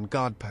line and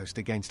guard post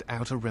against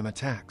outer rim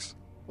attacks.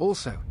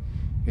 Also,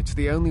 it's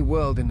the only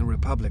world in the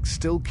Republic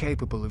still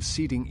capable of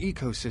seeding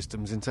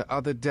ecosystems into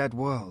other dead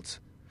worlds.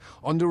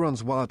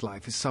 Onderon's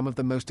wildlife is some of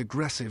the most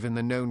aggressive in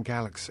the known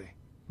galaxy.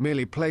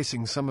 Merely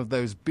placing some of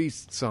those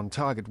beasts on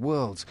target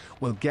worlds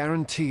will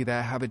guarantee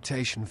their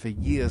habitation for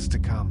years to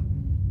come.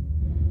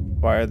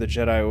 Why are the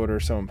Jedi Order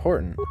so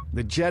important?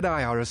 The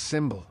Jedi are a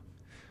symbol.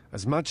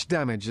 As much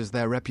damage as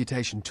their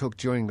reputation took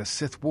during the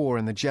Sith War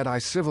and the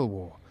Jedi Civil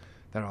War,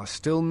 there are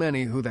still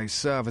many who they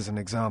serve as an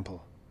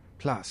example.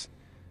 Plus,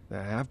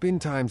 there have been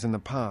times in the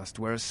past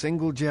where a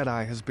single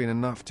Jedi has been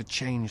enough to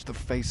change the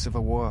face of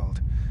a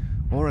world,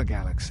 or a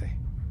galaxy.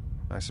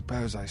 I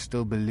suppose I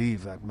still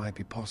believe that might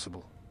be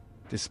possible.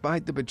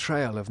 Despite the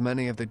betrayal of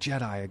many of the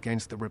Jedi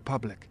against the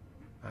Republic,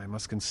 I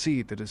must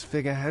concede that as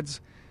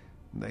figureheads,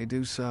 they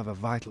do serve a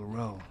vital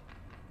role.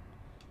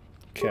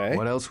 Okay.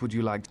 What else would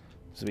you like?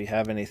 Do we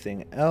have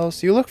anything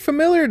else? You look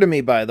familiar to me,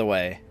 by the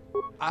way.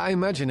 I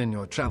imagine in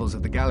your travels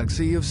of the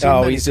galaxy you've seen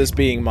Oh, many he's just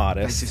being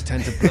modest. places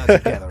tend to blur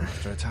together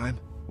after a time.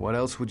 What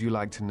else would you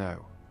like to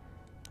know?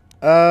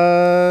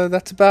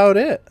 That's about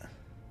it.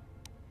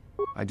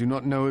 I do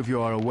not know if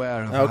you are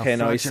aware of Okay,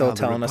 how no, he's still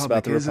fragile telling us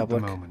about the is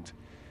Republic. At the moment.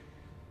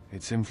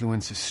 Its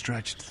influence is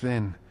stretched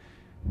thin,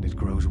 and it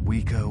grows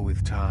weaker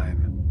with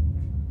time.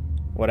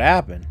 What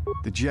happened?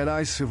 The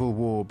Jedi Civil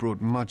War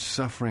brought much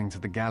suffering to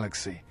the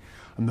galaxy,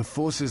 and the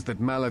forces that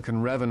Malak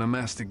and Revan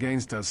amassed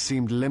against us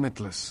seemed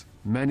limitless.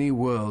 Many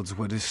worlds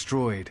were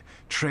destroyed,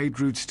 trade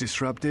routes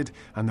disrupted,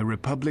 and the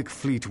Republic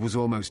fleet was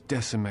almost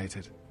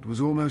decimated. It was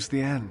almost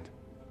the end.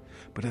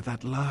 But at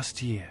that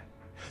last year,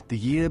 the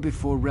year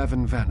before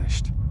Revan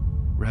vanished,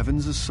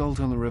 Revan's assault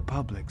on the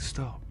Republic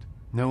stopped.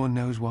 No one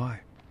knows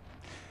why.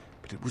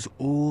 But it was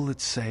all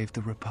that saved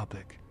the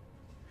Republic.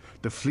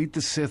 The fleet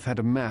the Sith had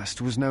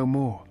amassed was no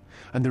more,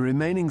 and the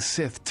remaining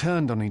Sith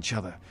turned on each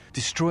other,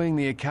 destroying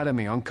the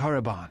Academy on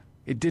Korriban.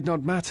 It did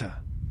not matter.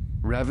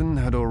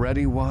 Revan had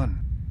already won.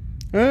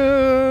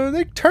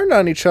 They turned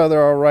on each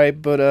other all right,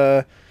 but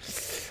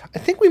I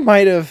think we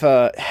might have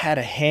had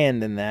a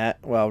hand in that.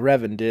 Well,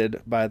 Revan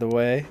did, by the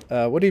way.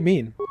 What do you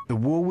mean? The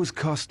war was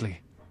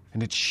costly,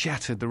 and it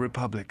shattered the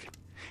Republic.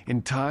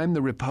 In time,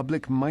 the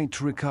Republic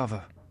might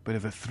recover, but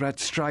if a threat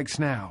strikes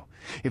now,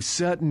 if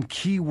certain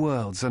key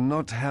worlds are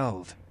not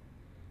held,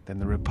 then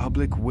the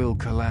Republic will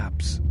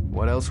collapse.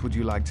 What else would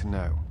you like to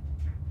know?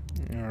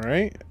 All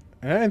right.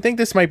 I think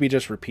this might be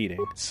just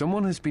repeating.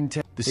 Someone has been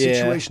the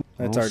situation.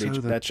 Yeah,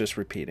 that's just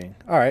repeating.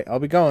 All right, I'll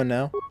be going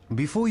now.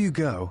 Before you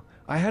go,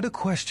 I had a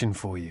question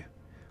for you.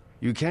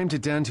 You came to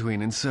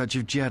Dantooine in search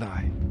of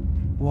Jedi.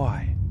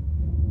 Why?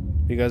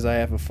 Because I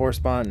have a force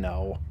bond?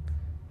 No.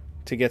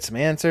 To get some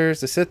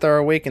answers. The Sith are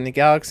awake in the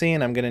galaxy,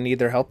 and I'm going to need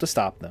their help to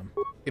stop them.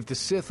 If the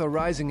Sith are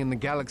rising in the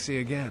galaxy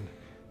again,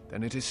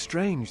 then it is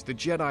strange the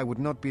Jedi would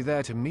not be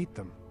there to meet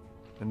them,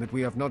 and that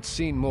we have not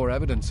seen more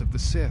evidence of the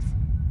Sith.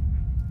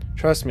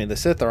 Trust me, the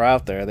Sith are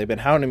out there. They've been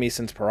hounding me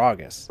since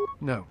Paragus.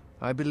 No,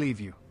 I believe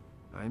you.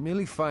 I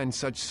merely find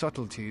such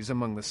subtleties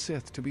among the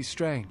Sith to be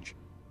strange.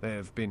 They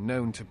have been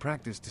known to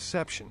practice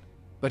deception,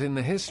 but in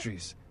the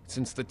histories,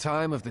 since the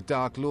time of the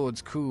Dark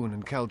Lords Khoon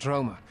and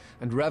Keldroma,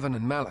 and Revan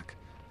and Malak,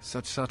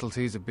 such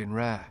subtleties have been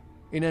rare.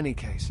 In any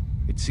case,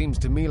 it seems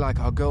to me like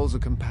our goals are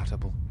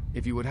compatible.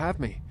 If you would have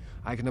me,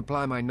 I can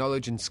apply my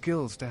knowledge and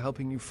skills to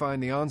helping you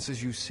find the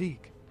answers you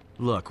seek.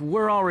 Look,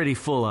 we're already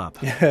full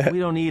up. We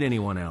don't need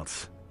anyone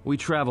else. We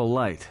travel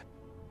light.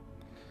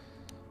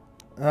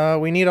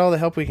 We need all the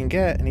help we can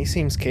get, and he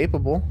seems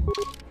capable.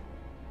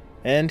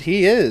 And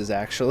he is,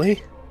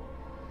 actually.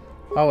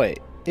 Oh, wait.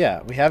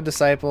 Yeah, we have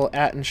Disciple,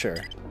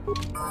 Attenture.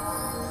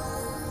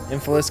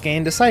 Infamous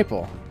gain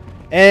Disciple.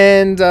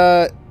 And,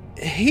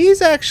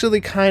 he's actually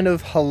kind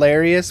of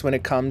hilarious when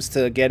it comes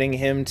to getting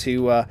him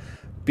to,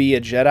 be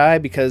a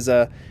Jedi, because,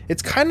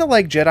 it's kind of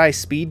like Jedi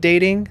speed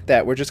dating,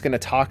 that we're just going to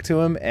talk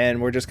to him,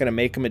 and we're just going to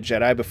make him a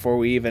Jedi before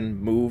we even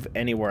move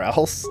anywhere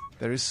else.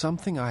 There is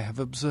something I have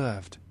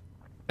observed,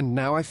 and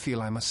now I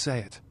feel I must say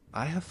it.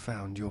 I have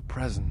found your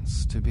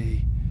presence to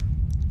be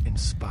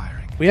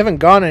inspiring. We haven't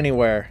gone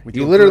anywhere.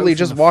 You literally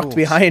just walked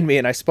behind me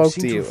and I spoke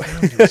to you.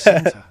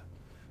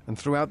 And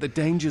throughout the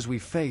dangers we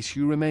face,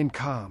 you remain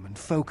calm and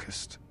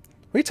focused.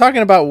 What are you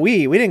talking about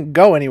we? We didn't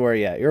go anywhere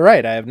yet. You're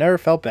right, I have never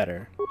felt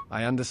better.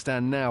 I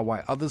understand now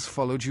why others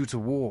followed you to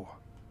war.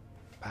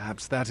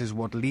 Perhaps that is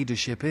what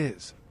leadership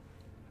is.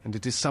 And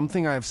it is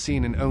something I have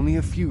seen in only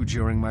a few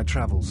during my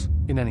travels.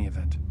 In any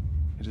event,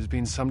 it has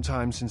been some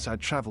time since I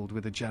traveled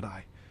with a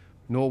Jedi,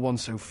 nor one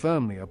so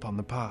firmly upon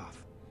the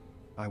path.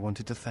 I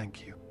wanted to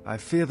thank you. I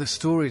fear the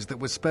stories that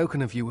were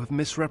spoken of you have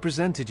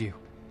misrepresented you.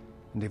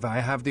 And if I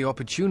have the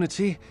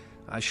opportunity,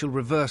 I shall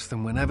reverse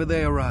them whenever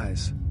they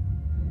arise.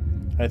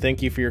 I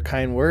thank you for your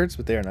kind words,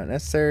 but they are not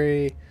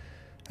necessary.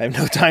 I have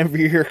no time for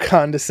your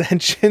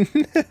condescension.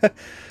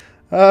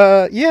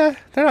 Yeah,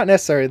 they're not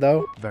necessary,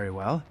 though. Very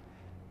well.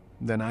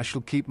 Then I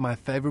shall keep my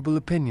favorable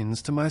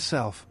opinions to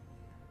myself.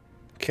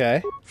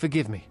 Okay.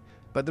 Forgive me,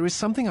 but there is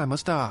something I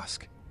must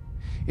ask.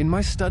 In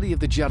my study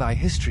of the Jedi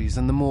histories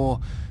and the more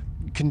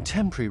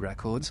contemporary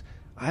records,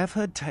 I have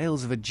heard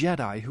tales of a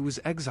Jedi who was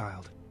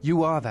exiled.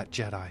 You are that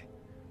Jedi.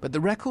 But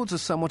the records are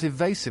somewhat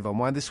evasive on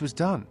why this was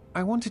done.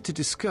 I wanted to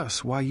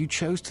discuss why you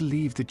chose to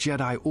leave the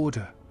Jedi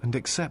Order and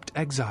accept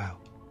exile.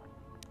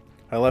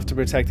 I left to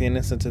protect the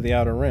innocents of the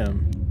Outer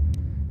Rim.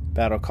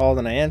 Battle called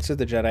and I answered.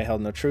 The Jedi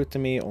held no truth to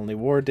me, only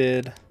war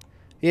did.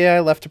 Yeah, I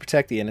left to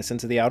protect the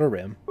innocents of the Outer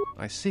Rim.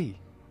 I see.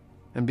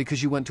 And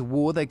because you went to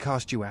war, they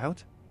cast you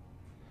out?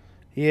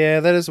 Yeah,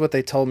 that is what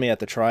they told me at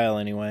the trial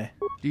anyway.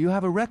 Do you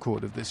have a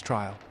record of this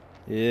trial?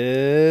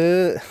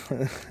 Yeah.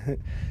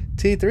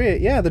 T3,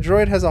 yeah, the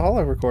droid has a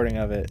holo recording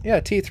of it. Yeah,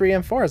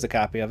 T3M4 has a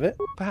copy of it.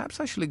 Perhaps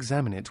I shall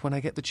examine it when I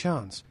get the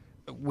chance.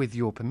 With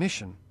your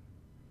permission.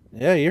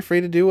 Yeah, you're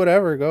free to do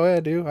whatever. Go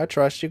ahead, dude. I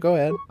trust you. Go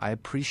ahead. I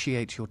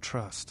appreciate your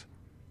trust.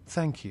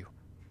 Thank you.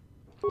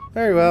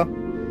 Very well.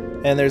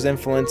 And there's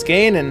influence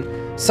gain,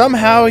 and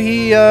somehow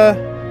he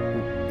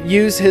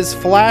used his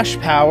flash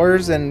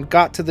powers and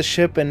got to the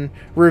ship and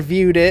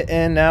reviewed it,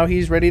 and now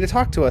he's ready to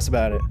talk to us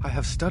about it. I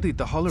have studied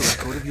the holo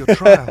record of your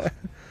trial.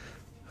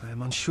 I I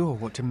am unsure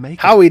what to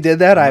make How of it. he did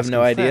that, I have must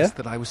no idea. confess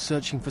that I was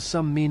searching for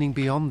some meaning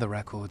beyond the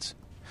records.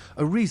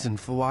 A reason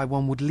for why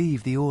one would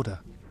leave the Order.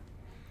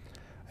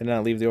 I did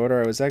not leave the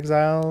Order, I was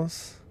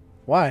exiles.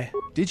 Why?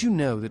 Did you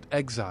know that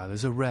exile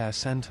is a rare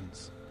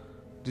sentence?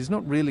 It is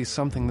not really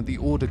something that the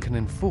Order can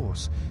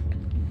enforce.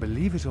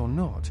 Believe it or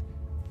not,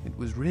 it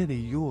was really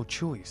your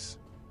choice.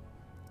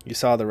 You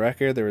saw the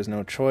record, there was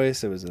no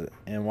choice. It was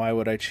and why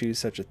would I choose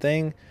such a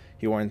thing?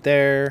 You weren't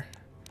there.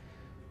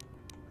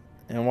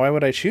 And why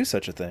would I choose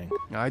such a thing?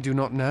 I do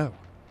not know.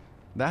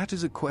 That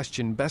is a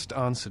question best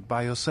answered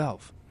by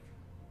yourself.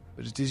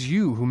 But it is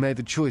you who made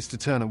the choice to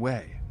turn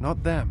away,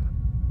 not them.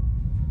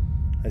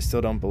 I still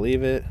don't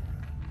believe it.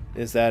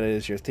 Is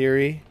your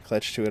theory?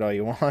 Clutch to it all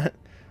you want.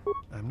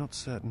 I'm not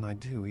certain I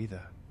do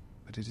either,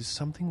 but it is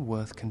something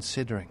worth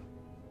considering.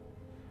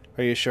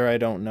 Are you sure I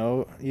don't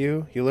know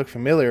you? You look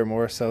familiar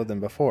more so than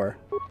before.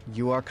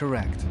 You are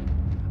correct.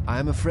 I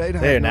am afraid I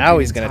There, have not now been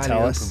he's gonna entirely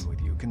tell open us.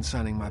 with you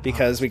concerning my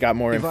Because past. we got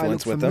more If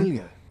influence I look with him.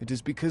 familiar, it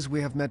is because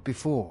we have met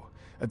before,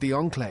 at the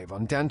enclave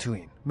on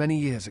Dantooine, many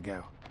years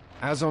ago.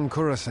 As on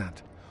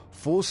Coruscant,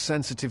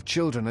 Force-sensitive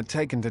children are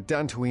taken to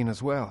Dantooine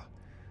as well,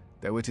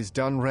 though it is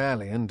done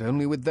rarely and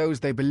only with those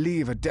they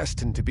believe are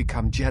destined to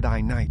become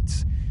Jedi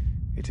Knights.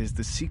 It is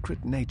the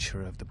secret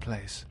nature of the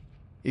place.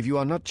 If you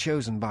are not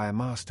chosen by a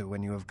master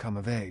when you have come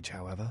of age,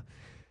 however,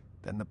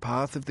 then the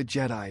path of the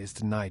Jedi is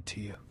denied to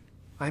you.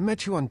 I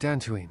met you on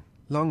Dantooine,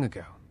 long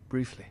ago,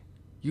 briefly.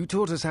 You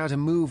taught us how to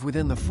move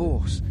within the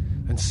Force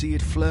and see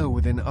it flow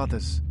within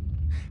others.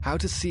 How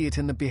to see it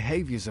in the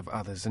behaviors of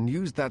others and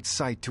use that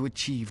sight to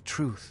achieve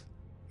truth.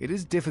 It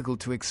is difficult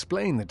to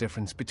explain the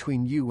difference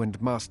between you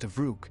and Master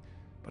Vook,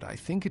 but I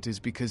think it is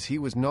because he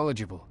was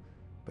knowledgeable,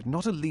 but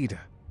not a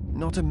leader,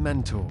 not a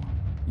mentor.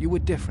 You were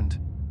different.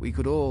 We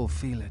could all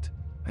feel it.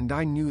 And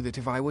I knew that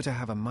if I were to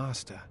have a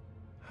master,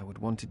 I would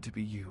want it to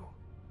be you.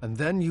 And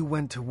then you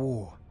went to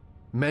war.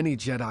 Many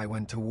Jedi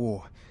went to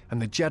war,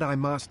 and the Jedi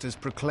Masters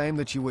proclaimed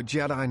that you were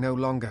Jedi no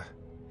longer.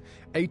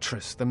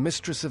 Atris, the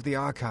mistress of the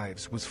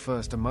archives, was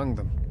first among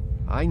them.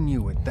 I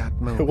knew at that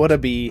moment What a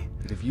bee.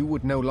 that if you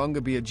would no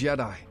longer be a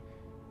Jedi,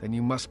 then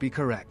you must be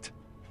correct.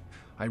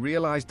 I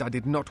realized I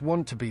did not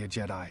want to be a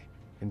Jedi.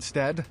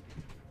 Instead,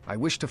 I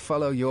wished to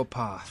follow your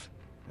path.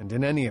 And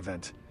in any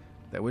event,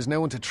 there was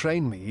no one to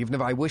train me, even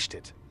if I wished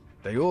it.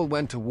 They all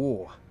went to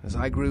war, as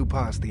I grew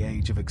past the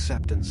age of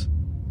acceptance.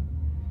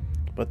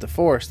 But the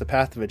Force, the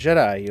path of a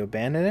Jedi, you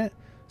abandon it?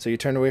 So you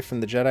turned away from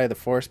the Jedi, the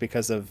Force,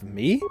 because of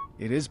me?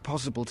 It is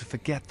possible to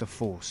forget the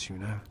Force, you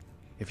know.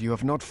 If you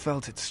have not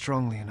felt it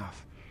strongly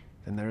enough,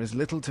 then there is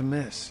little to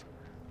miss.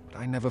 But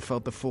I never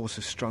felt the Force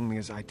as strongly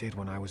as I did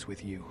when I was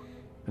with you.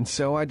 And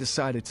so I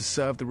decided to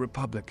serve the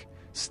Republic,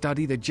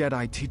 study the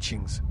Jedi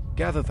teachings,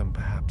 gather them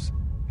perhaps.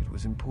 It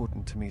was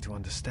important to me to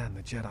understand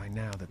the Jedi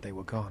now that they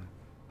were gone.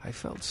 I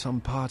felt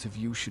some part of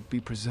you should be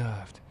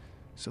preserved,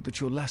 so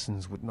that your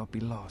lessons would not be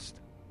lost.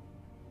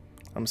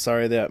 I'm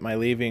sorry that my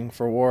leaving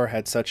for war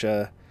had such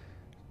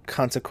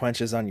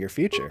consequences on your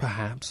future.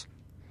 Perhaps.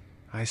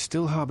 I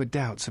still harbor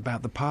doubts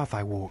about the path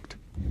I walked.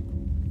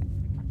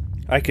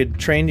 I could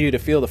train you to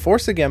feel the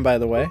Force again, by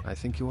the way. I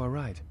think you are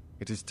right.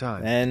 It is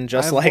time. And I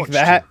just have like watched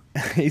that,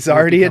 you. he's You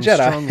have already a become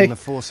strong in the Jedi.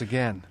 Force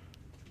again.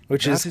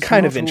 Which That is is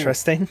kind of not all.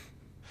 interesting.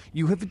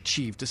 You have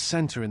achieved a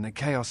center in the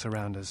chaos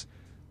around us,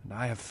 and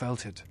I have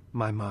felt it,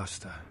 my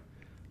master.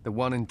 The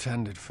one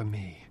intended for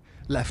me,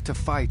 left to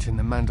fight in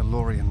the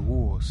Mandalorian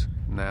wars.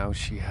 Now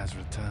she has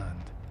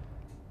returned.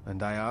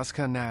 And I ask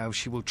her now if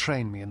she will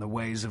train me in the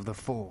ways of the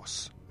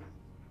Force.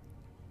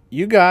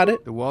 You got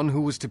it. The one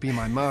who was to be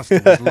my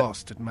master was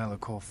lost at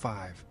Malachor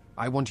 5.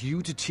 I want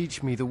you to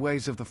teach me the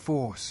ways of the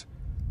Force,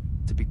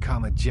 to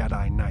become a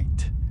Jedi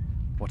Knight,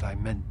 what I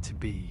meant to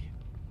be.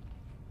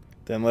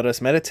 Then let us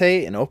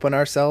meditate and open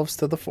ourselves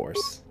to the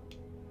Force.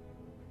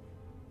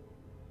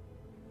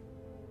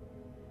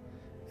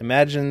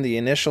 Imagine the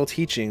initial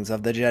teachings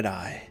of the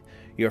Jedi,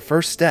 your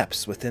first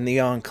steps within the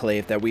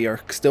enclave that we are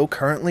still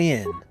currently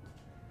in.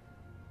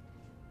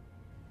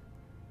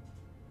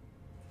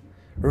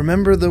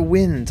 Remember the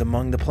wind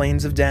among the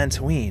plains of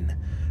Dantooine,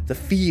 the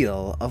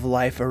feel of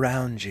life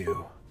around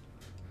you.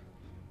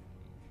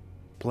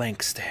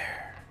 Blank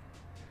stare.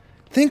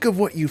 Think of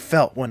what you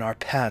felt when our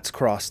paths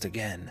crossed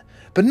again,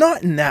 but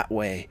not in that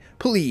way.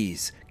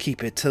 Please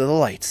keep it to the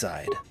light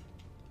side.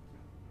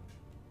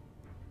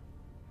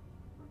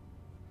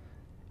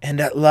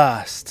 And at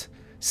last,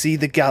 see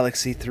the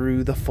galaxy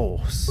through the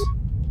Force.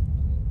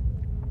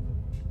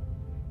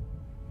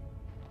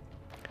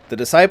 The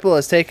disciple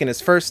has taken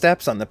his first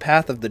steps on the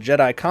path of the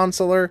Jedi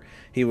Consular.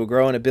 He will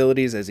grow in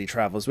abilities as he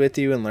travels with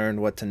you and learn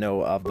what to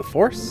know of the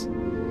Force.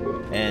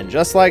 And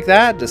just like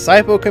that,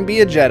 disciple can be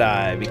a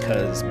Jedi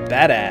because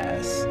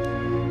badass.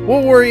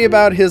 We'll worry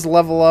about his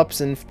level ups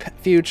in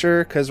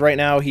future because right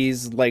now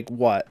he's like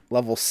what,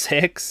 level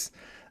 6,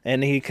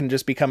 and he can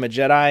just become a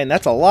Jedi, and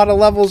that's a lot of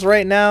levels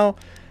right now.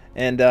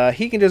 And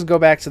he can just go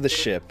back to the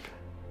ship.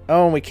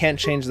 Oh, and we can't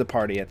change the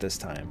party at this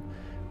time.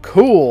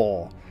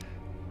 Cool.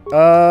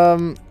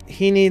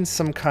 He needs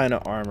some kind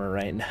of armor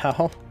right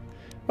now.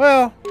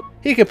 Well,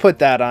 he could put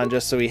that on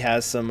just so he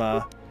has some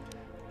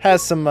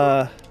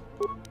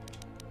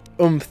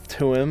oomph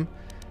to him.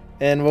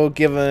 And we'll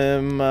give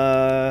him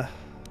one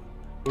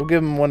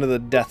of the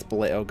death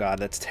blade. Oh god,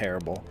 that's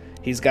terrible.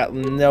 He's got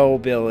no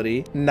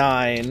ability.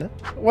 9.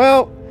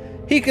 Well,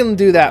 he can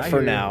do that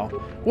for now.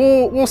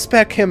 We'll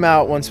spec him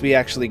out once we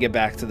actually get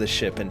back to the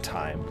ship in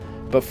time.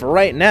 But for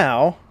right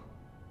now,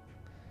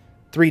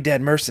 3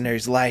 dead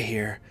mercenaries lie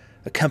here,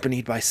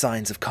 accompanied by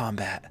signs of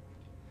combat.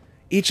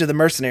 Each of the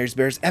mercenaries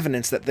bears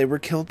evidence that they were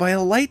killed by a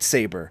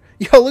lightsaber.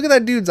 Yo, look at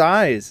that dude's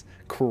eyes.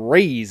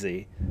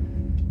 Crazy.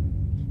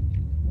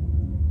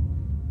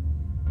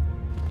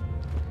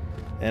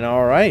 And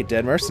alright,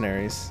 dead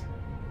mercenaries.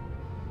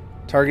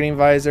 Targeting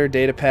visor,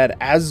 datapad,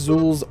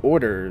 Azul's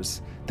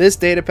orders. This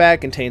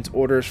datapad contains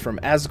orders from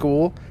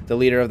Azgul, the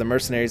leader of the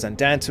mercenaries on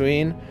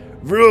Dantooine.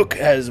 Rook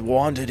has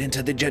wandered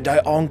into the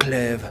Jedi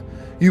Enclave.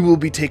 You will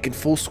be taken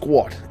full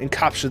squat and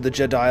capture the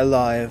Jedi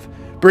alive.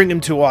 Bring him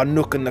to our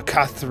nook in the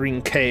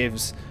Catherine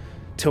Caves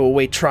to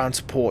await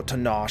transport to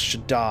Nar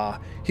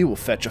Shaddaa. He will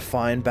fetch a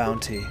fine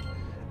bounty.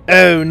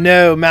 Oh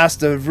no,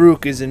 Master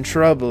Vook is in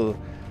trouble.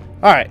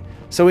 Alright,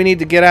 so we need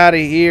to get out of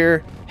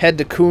here, head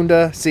to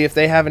Kunda, see if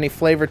they have any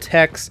flavor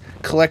text,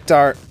 collect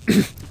our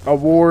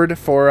award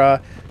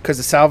for, because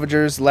the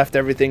salvagers left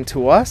everything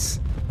to us.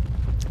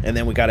 And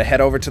then we gotta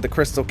head over to the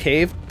Crystal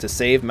Cave to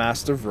save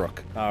Master Vook.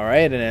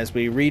 Alright, and as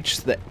we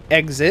reach the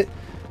exit,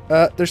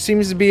 there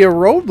seems to be a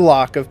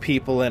roadblock of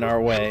people in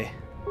our way.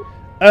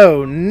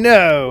 Oh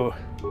no!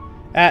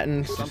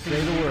 Atten,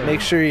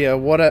 make sure you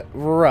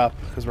we're up,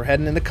 because we're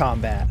heading into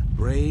combat.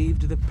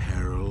 Braved the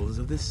perils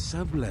of the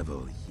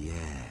sublevel,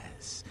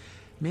 yes.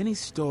 Many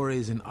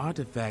stories and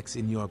artifacts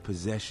in your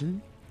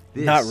possession.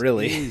 This Not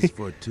really. is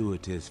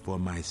fortuitous for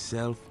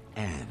myself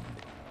and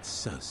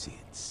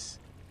associates.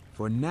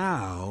 For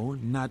now,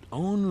 not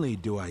only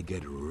do I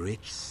get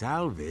rich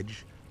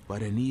salvage,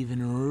 but an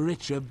even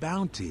richer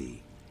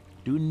bounty.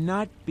 Do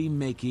not be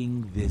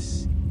making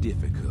this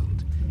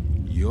difficult.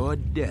 Your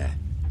death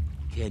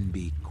can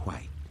be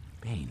quite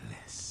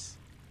painless.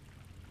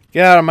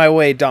 Get out of my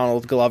way,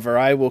 Donald Glover.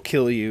 I will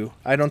kill you.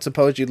 I don't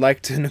suppose you'd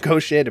like to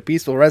negotiate a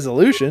peaceful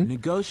resolution.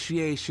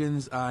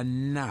 Negotiations are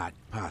not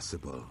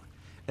possible.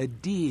 A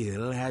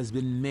deal has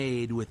been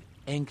made with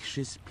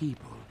anxious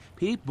people.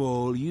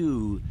 People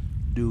you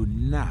do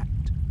not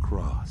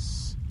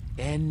cross.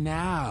 And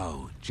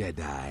now,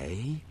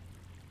 Jedi,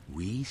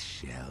 we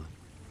shall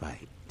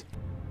fight.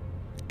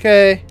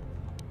 Okay.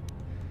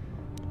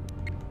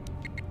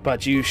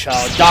 But you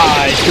shall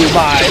die to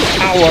my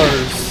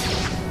powers.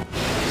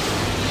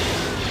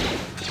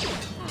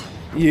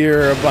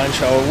 You're a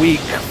bunch of weak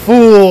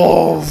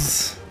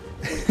fools.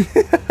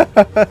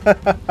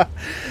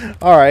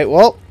 Alright,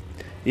 well,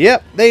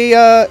 yep, they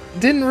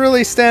didn't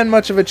really stand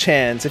much of a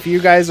chance. If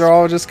you guys are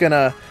all just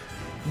gonna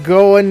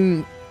go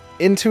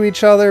into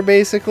each other,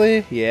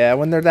 basically. Yeah,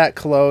 when they're that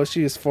close,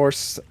 you use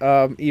force,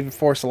 even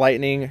force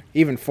lightning,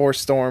 even force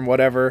storm,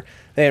 whatever.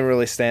 They didn't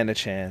really stand a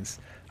chance.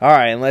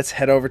 Alright, and let's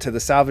head over to the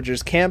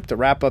Salvagers camp to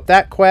wrap up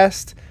that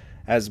quest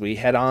as we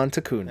head on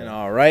to Kunda.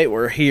 Alright,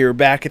 we're here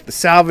back at the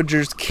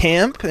Salvagers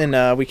camp,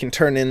 and we can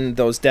turn in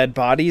those dead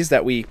bodies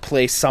that we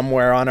place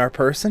somewhere on our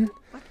person.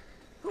 What?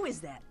 Who is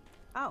that?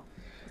 Oh,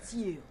 it's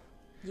you.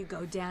 You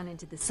go down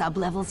into the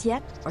sub-levels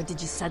yet? Or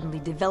did you suddenly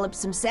develop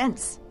some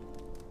sense?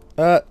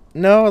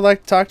 No, I'd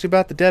like to talk to you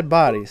about the dead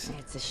bodies.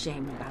 It's a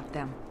shame about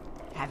them.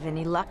 Have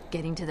any luck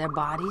getting to their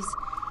bodies?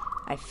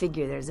 I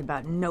figure there's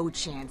about no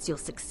chance you'll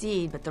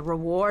succeed, but the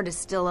reward is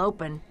still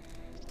open.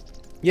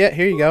 Yeah,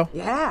 here you go.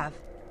 You have?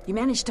 You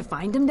managed to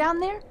find them down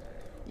there?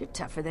 You're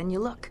tougher than you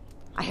look.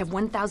 I have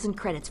 1,000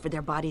 credits for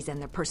their bodies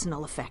and their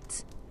personal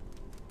effects.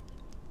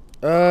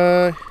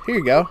 Here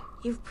you go.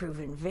 You've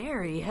proven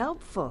very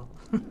helpful.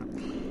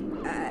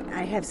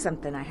 I have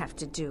something I have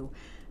to do.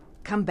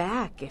 Come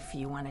back if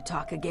you want to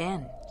talk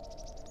again.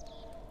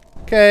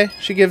 Okay,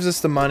 she gives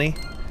us the money.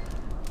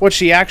 What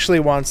she actually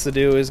wants to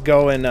do is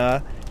go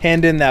and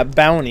hand in that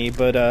bounty,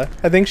 but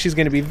I think she's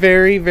going to be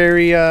very,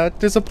 very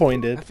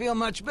disappointed. I feel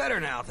much better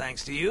now,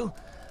 thanks to you.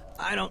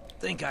 I don't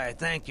think I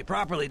thanked you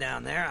properly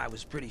down there. I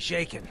was pretty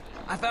shaken.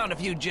 I found a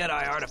few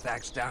Jedi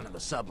artifacts down in the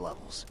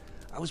sub-levels.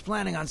 I was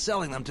planning on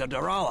selling them to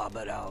Darala,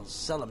 but I'll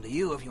sell them to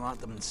you if you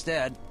want them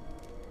instead.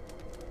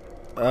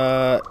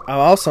 I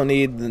also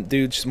need the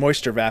dude's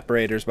moisture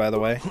evaporators, by the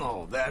way.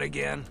 Oh, that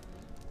again?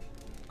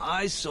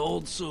 I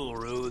sold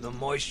Sulru the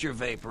moisture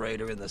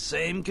vaporator in the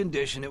same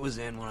condition it was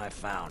in when I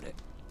found it.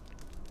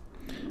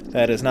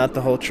 That is not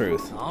the whole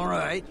truth. All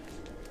right.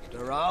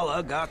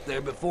 Darala got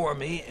there before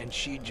me, and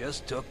she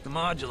just took the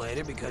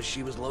modulator because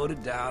she was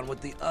loaded down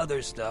with the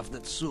other stuff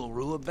that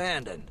Sulru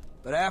abandoned.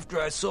 But after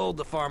I sold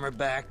the farmer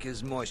back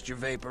his moisture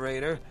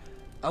vaporator,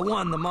 I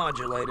won the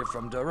modulator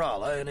from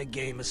Darala in a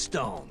game of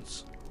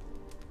stones.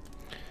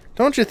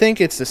 Don't you think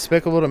it's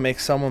despicable to make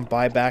someone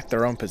buy back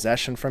their own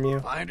possession from you?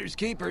 Finders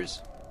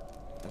keepers.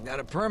 I've got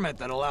a permit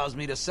that allows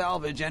me to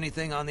salvage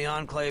anything on the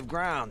Enclave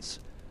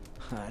grounds.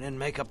 I didn't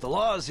make up the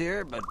laws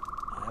here, but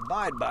I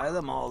abide by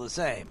them all the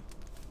same.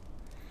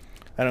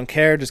 I don't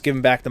care, just give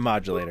him back the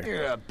modulator.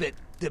 You're a bit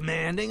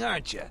demanding,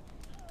 aren't you?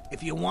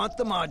 If you want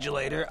the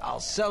modulator, I'll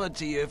sell it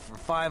to you for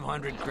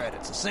 500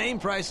 credits. The same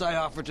price I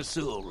offered to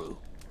Su'Ru.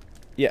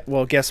 Yeah,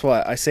 well, guess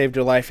what? I saved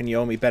your life and you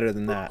owe me better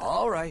than that.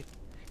 All right.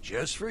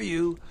 Just for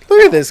you.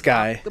 Look at this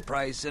guy. Knock the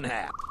price in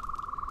half.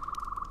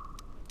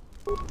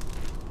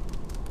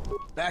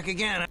 Back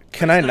again.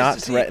 Can I not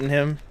threaten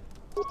him?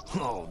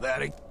 Oh,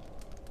 that...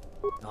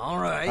 All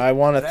right. I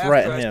want to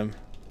threaten him.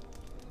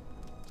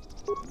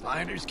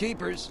 Finders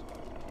keepers.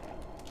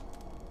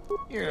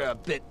 You're a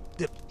bit...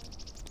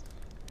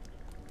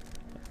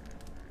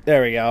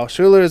 There we go.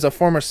 Schuler is a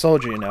former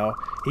soldier, you know.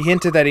 He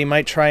hinted that he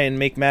might try and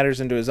make matters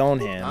into his own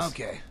hands.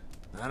 Okay.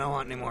 I don't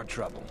want any more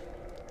trouble.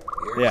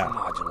 Here's Yeah. the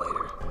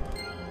modulator.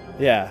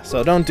 Yeah,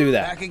 so don't do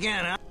that. Back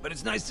again, huh? But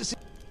it's nice to see...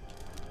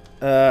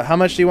 How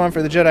much do you want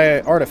for the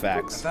Jedi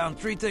artifacts? I found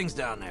 3 things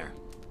down there.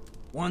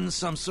 One's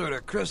some sort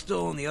of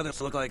crystal, and the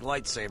others look like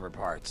lightsaber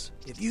parts.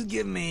 If you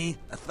give me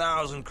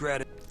 1,000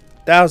 credits...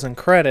 1,000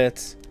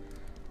 credits?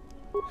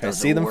 Can I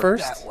see them work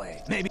first? That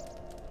way. Maybe.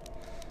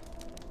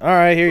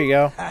 Alright, here you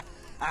go.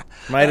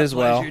 Might as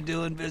well. Pleasure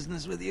doing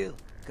business with you.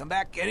 Come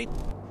back any...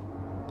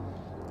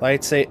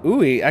 Lightsaber.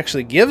 Ooh, he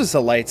actually gives us a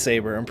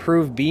lightsaber.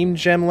 Improved beam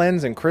gem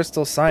lens and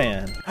crystal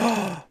cyan.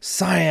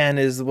 Cyan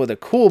is with a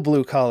cool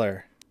blue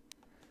color.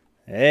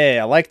 Hey,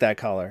 I like that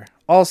color.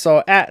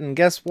 Also, Atten,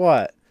 guess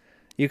what?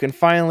 You can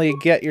finally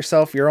get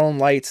yourself your own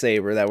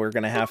lightsaber that we're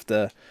going to have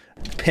to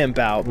pimp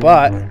out.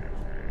 But,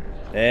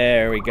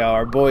 there we go.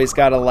 Our boy's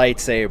got a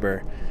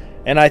lightsaber.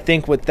 And I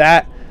think with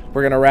that,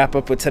 we're going to wrap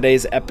up with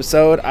today's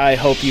episode. I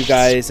hope you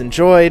guys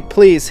enjoyed.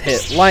 Please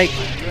hit like,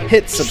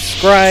 hit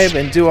subscribe,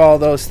 and do all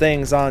those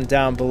things on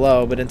down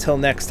below. But until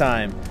next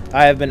time,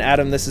 I have been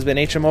Adam. This has been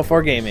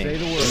HMO4 Gaming. And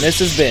this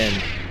has been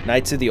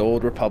Knights of the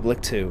Old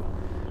Republic 2.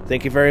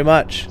 Thank you very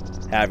much.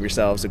 Have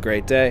yourselves a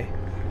great day.